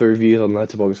like half the reviews on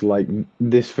Letterboxd, like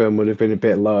this film would have been a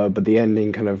bit lower, but the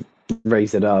ending kind of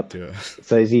raised it up. Yeah,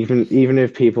 So it's even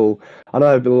if people, I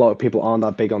know a lot of people aren't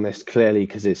that big on this clearly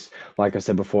because it's like I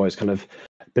said before, it's kind of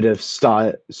a bit of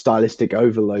stylistic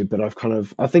overload. But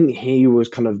I think he was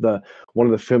kind of the one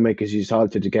of the filmmakers who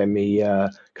started to get me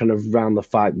kind of round the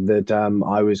fact that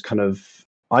I was kind of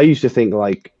I used to think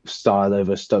like style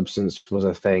over substance was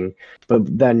a thing,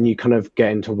 but then you kind of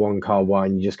get into Wong Kar-wai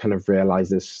and you just kind of realize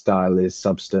this style is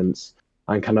substance.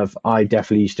 And kind of, I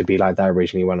definitely used to be like that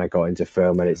originally when I got into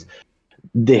film, and Yeah. it's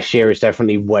this year it's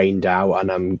definitely waned out,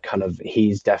 and I'm kind of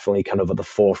he's definitely kind of at the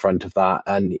forefront of that.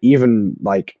 And even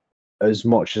like as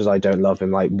much as I don't love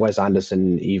him, like Wes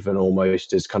Anderson even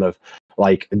almost is kind of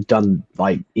like done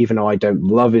like even though I don't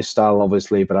love his style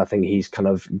obviously, but I think he's kind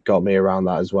of got me around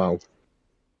that as well.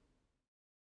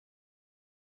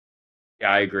 Yeah,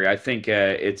 I agree. I think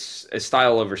it's a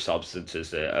style over substance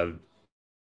is a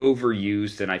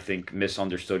overused and I think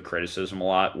misunderstood criticism a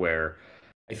lot. Where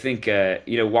I think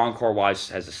Wong Kar-wai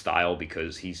has a style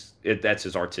because that's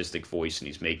his artistic voice and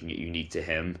he's making it unique to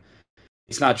him.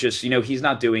 It's not just he's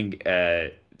not doing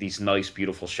these nice,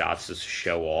 beautiful shots to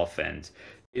show off, and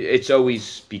it's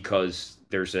always because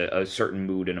there's a certain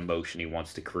mood and emotion he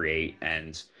wants to create,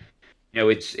 and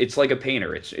it's like a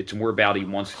painter. It's more about he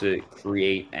wants to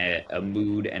create a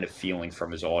mood and a feeling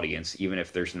from his audience, even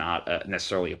if there's not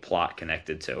necessarily a plot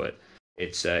connected to it.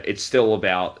 It's still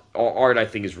about art. I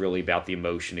think is really about the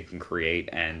emotion it can create,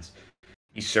 and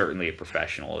he's certainly a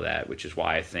professional of that, which is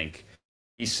why I think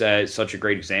he's such a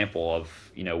great example of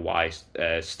why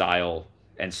style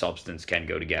and substance can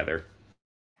go together.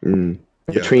 Mm.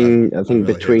 Yeah, I, I I think really hate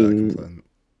that between complaint.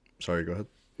 Sorry, go ahead.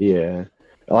 yeah,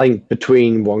 I think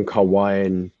between Wong Kar-wai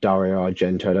and Dario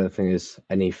Argento, I don't think there's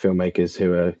any filmmakers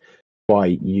who are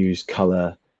quite use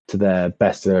color to their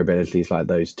best of their abilities like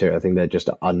those two. I think they're just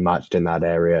unmatched in that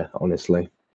area, honestly.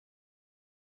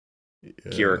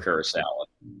 Kira Yeah, Kurosawa.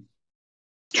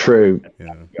 True.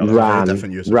 yeah. The other There's a very Ran,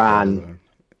 different use of color Ran. there.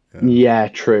 Yeah, Yeah,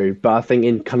 true. But I think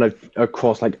in kind of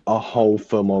across like a whole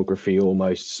filmography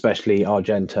almost, especially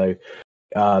Argento.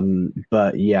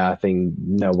 But yeah, I think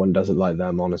no one does it like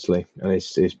them, honestly. And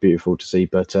it's beautiful to see,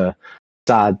 but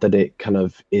sad that it kind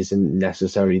of isn't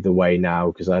necessarily the way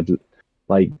now because I'd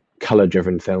like color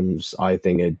driven films, I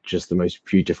think are just the most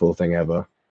beautiful thing ever.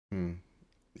 hmm.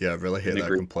 Yeah, I really hate couldn't that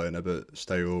agree. complaint about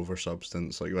style over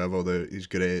substance. Like we have all these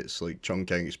greats like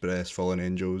Chungking Express, Fallen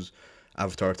Angels,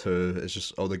 Avatar 2. It's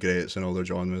just all the greats in all their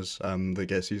genres that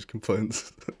gets these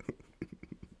complaints.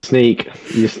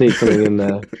 You sneak something in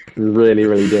there. Really,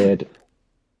 really did.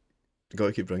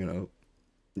 Gotta keep bringing it up.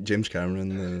 James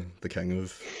Cameron, the king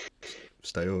of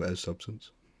style as substance.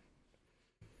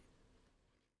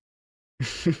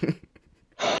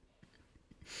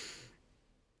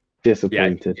 Yeah,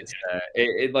 I think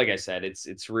Disappointed. like I said,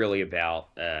 it's really about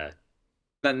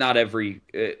not every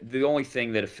the only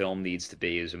thing that a film needs to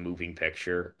be is a moving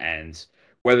picture, and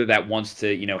whether that wants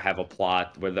to have a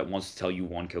plot, whether that wants to tell you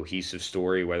one cohesive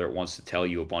story, whether it wants to tell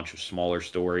you a bunch of smaller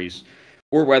stories,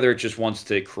 or whether it just wants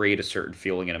to create a certain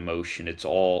feeling and emotion, it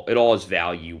all has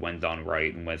value when done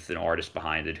right and with an artist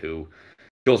behind it who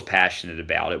feels passionate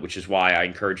about it, which is why I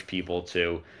encourage people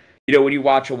to, when you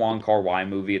watch a Wong Kar-wai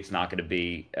movie, it's not going to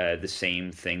be the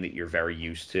same thing that you're very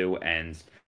used to, and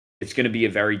it's going to be a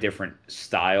very different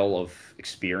style of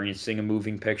experiencing a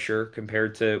moving picture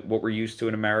compared to what we're used to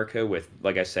in America. With,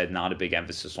 like I said, not a big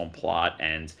emphasis on plot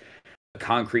and a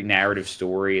concrete narrative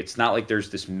story. It's not like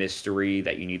there's this mystery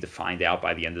that you need to find out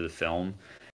by the end of the film,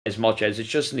 as much as it's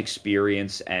just an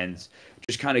experience and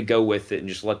just kind of go with it and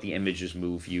just let the images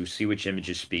move you, see which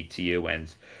images speak to you,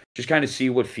 and just kind of see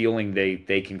what feeling they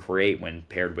can create when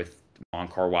paired with Wong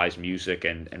Kar-wai's music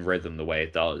and rhythm the way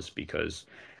it does. Because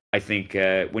I think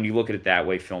when you look at it that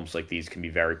way, films like these can be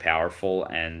very powerful,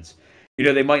 and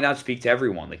they might not speak to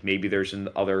everyone. Like maybe there's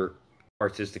other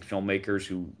artistic filmmakers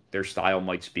who their style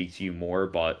might speak to you more,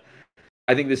 but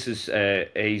I think this is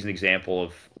he's an example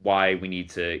of why we need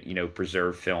to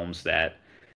preserve films that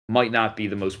might not be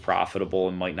the most profitable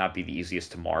and might not be the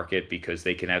easiest to market because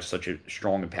they can have such a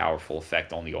strong and powerful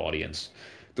effect on the audience.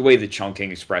 The way that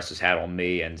Chungking Express has had on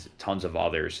me and tons of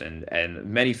others, and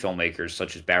many filmmakers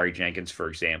such as Barry Jenkins, for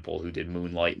example, who did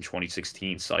Moonlight in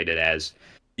 2016, cited as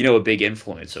a big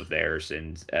influence of theirs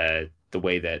and the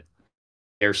way that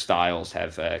their styles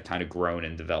have kind of grown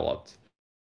and developed.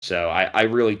 So I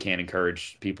really can't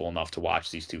encourage people enough to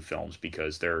watch these two films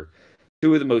because they're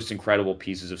two of the most incredible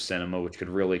pieces of cinema, which could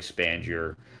really expand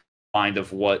your mind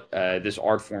of what this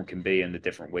art form can be and the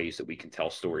different ways that we can tell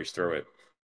stories through it.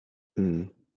 Mm.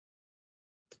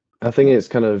 I think it's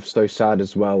kind of so sad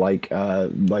as well. Like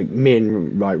me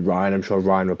and Ryan, I'm sure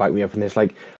Ryan will back me up on this.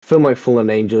 Like, film like Fallen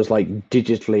Angels, like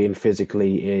digitally and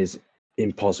physically, is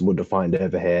impossible to find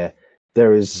over here.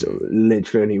 There is Hmm.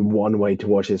 literally only one way to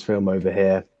watch this film over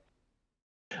here.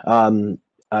 Um,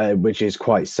 which is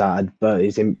quite sad, but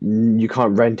you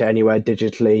can't rent it anywhere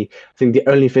digitally. I think the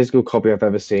only physical copy I've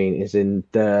ever seen is in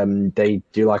they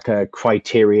do like a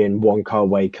Criterion Wong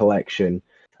Kar-wai collection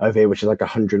over here, which is like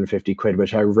 150 quid,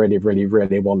 which I really, really,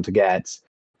 really want to get.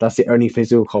 That's the only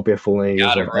physical copy of Fallen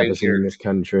Angels Got it I've right ever seen in here. this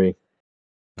country.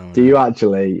 Oh, Do you nice.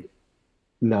 actually?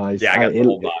 Nice. Yeah, I got the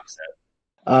whole box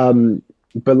set. Um,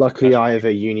 but luckily I Especially have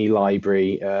a uni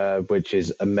library, which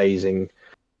is amazing,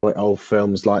 like old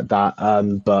films like that.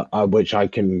 But which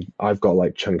I've got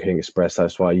like Chungking Express.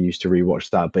 That's why I used to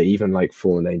rewatch that. But even like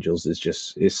Fallen Angels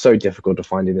is so difficult to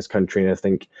find in this country, and I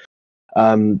think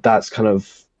that's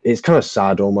it's kind of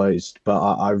sad almost. But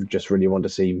I just really want to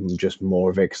see just more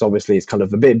of it because obviously it's kind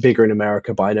of a bit bigger in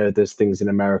America. But I know there's things in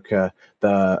America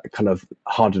that are kind of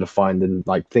harder to find than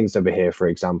like things over here, for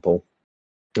example.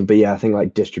 But yeah, I think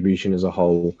like distribution as a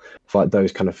whole for like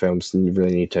those kind of films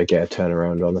really need to get a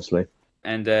turnaround, honestly.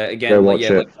 And Go again, like, watch yeah,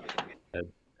 like,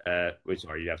 it. wait,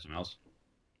 sorry, you have something else?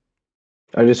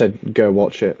 I just said go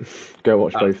watch it. Go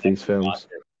watch Oh, both these films.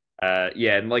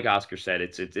 yeah, and like Oscar said,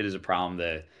 it is a problem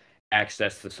to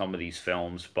access to some of these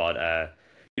films, but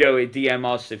DM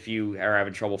us if you are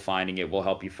having trouble finding it. We'll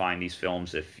help you find these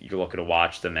films if you're looking to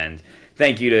watch them. And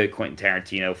thank you to Quentin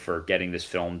Tarantino for getting this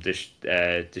film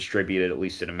distributed, at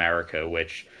least in America.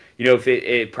 Which if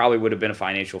it probably would have been a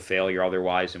financial failure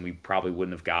otherwise, and we probably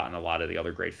wouldn't have gotten a lot of the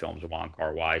other great films of Wong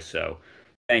Kar-wai. So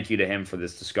thank you to him for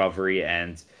this discovery.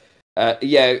 And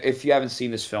yeah, if you haven't seen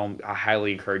this film, I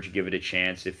highly encourage you to give it a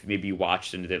chance. If maybe you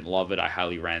watched it and didn't love it, I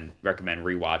highly recommend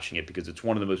rewatching it because it's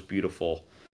one of the most beautiful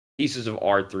pieces of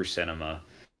art through cinema.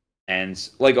 And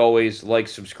like always, like,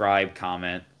 subscribe,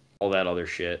 comment, all that other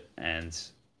shit. And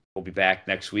we'll be back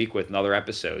next week with another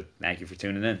episode. Thank you for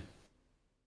tuning in.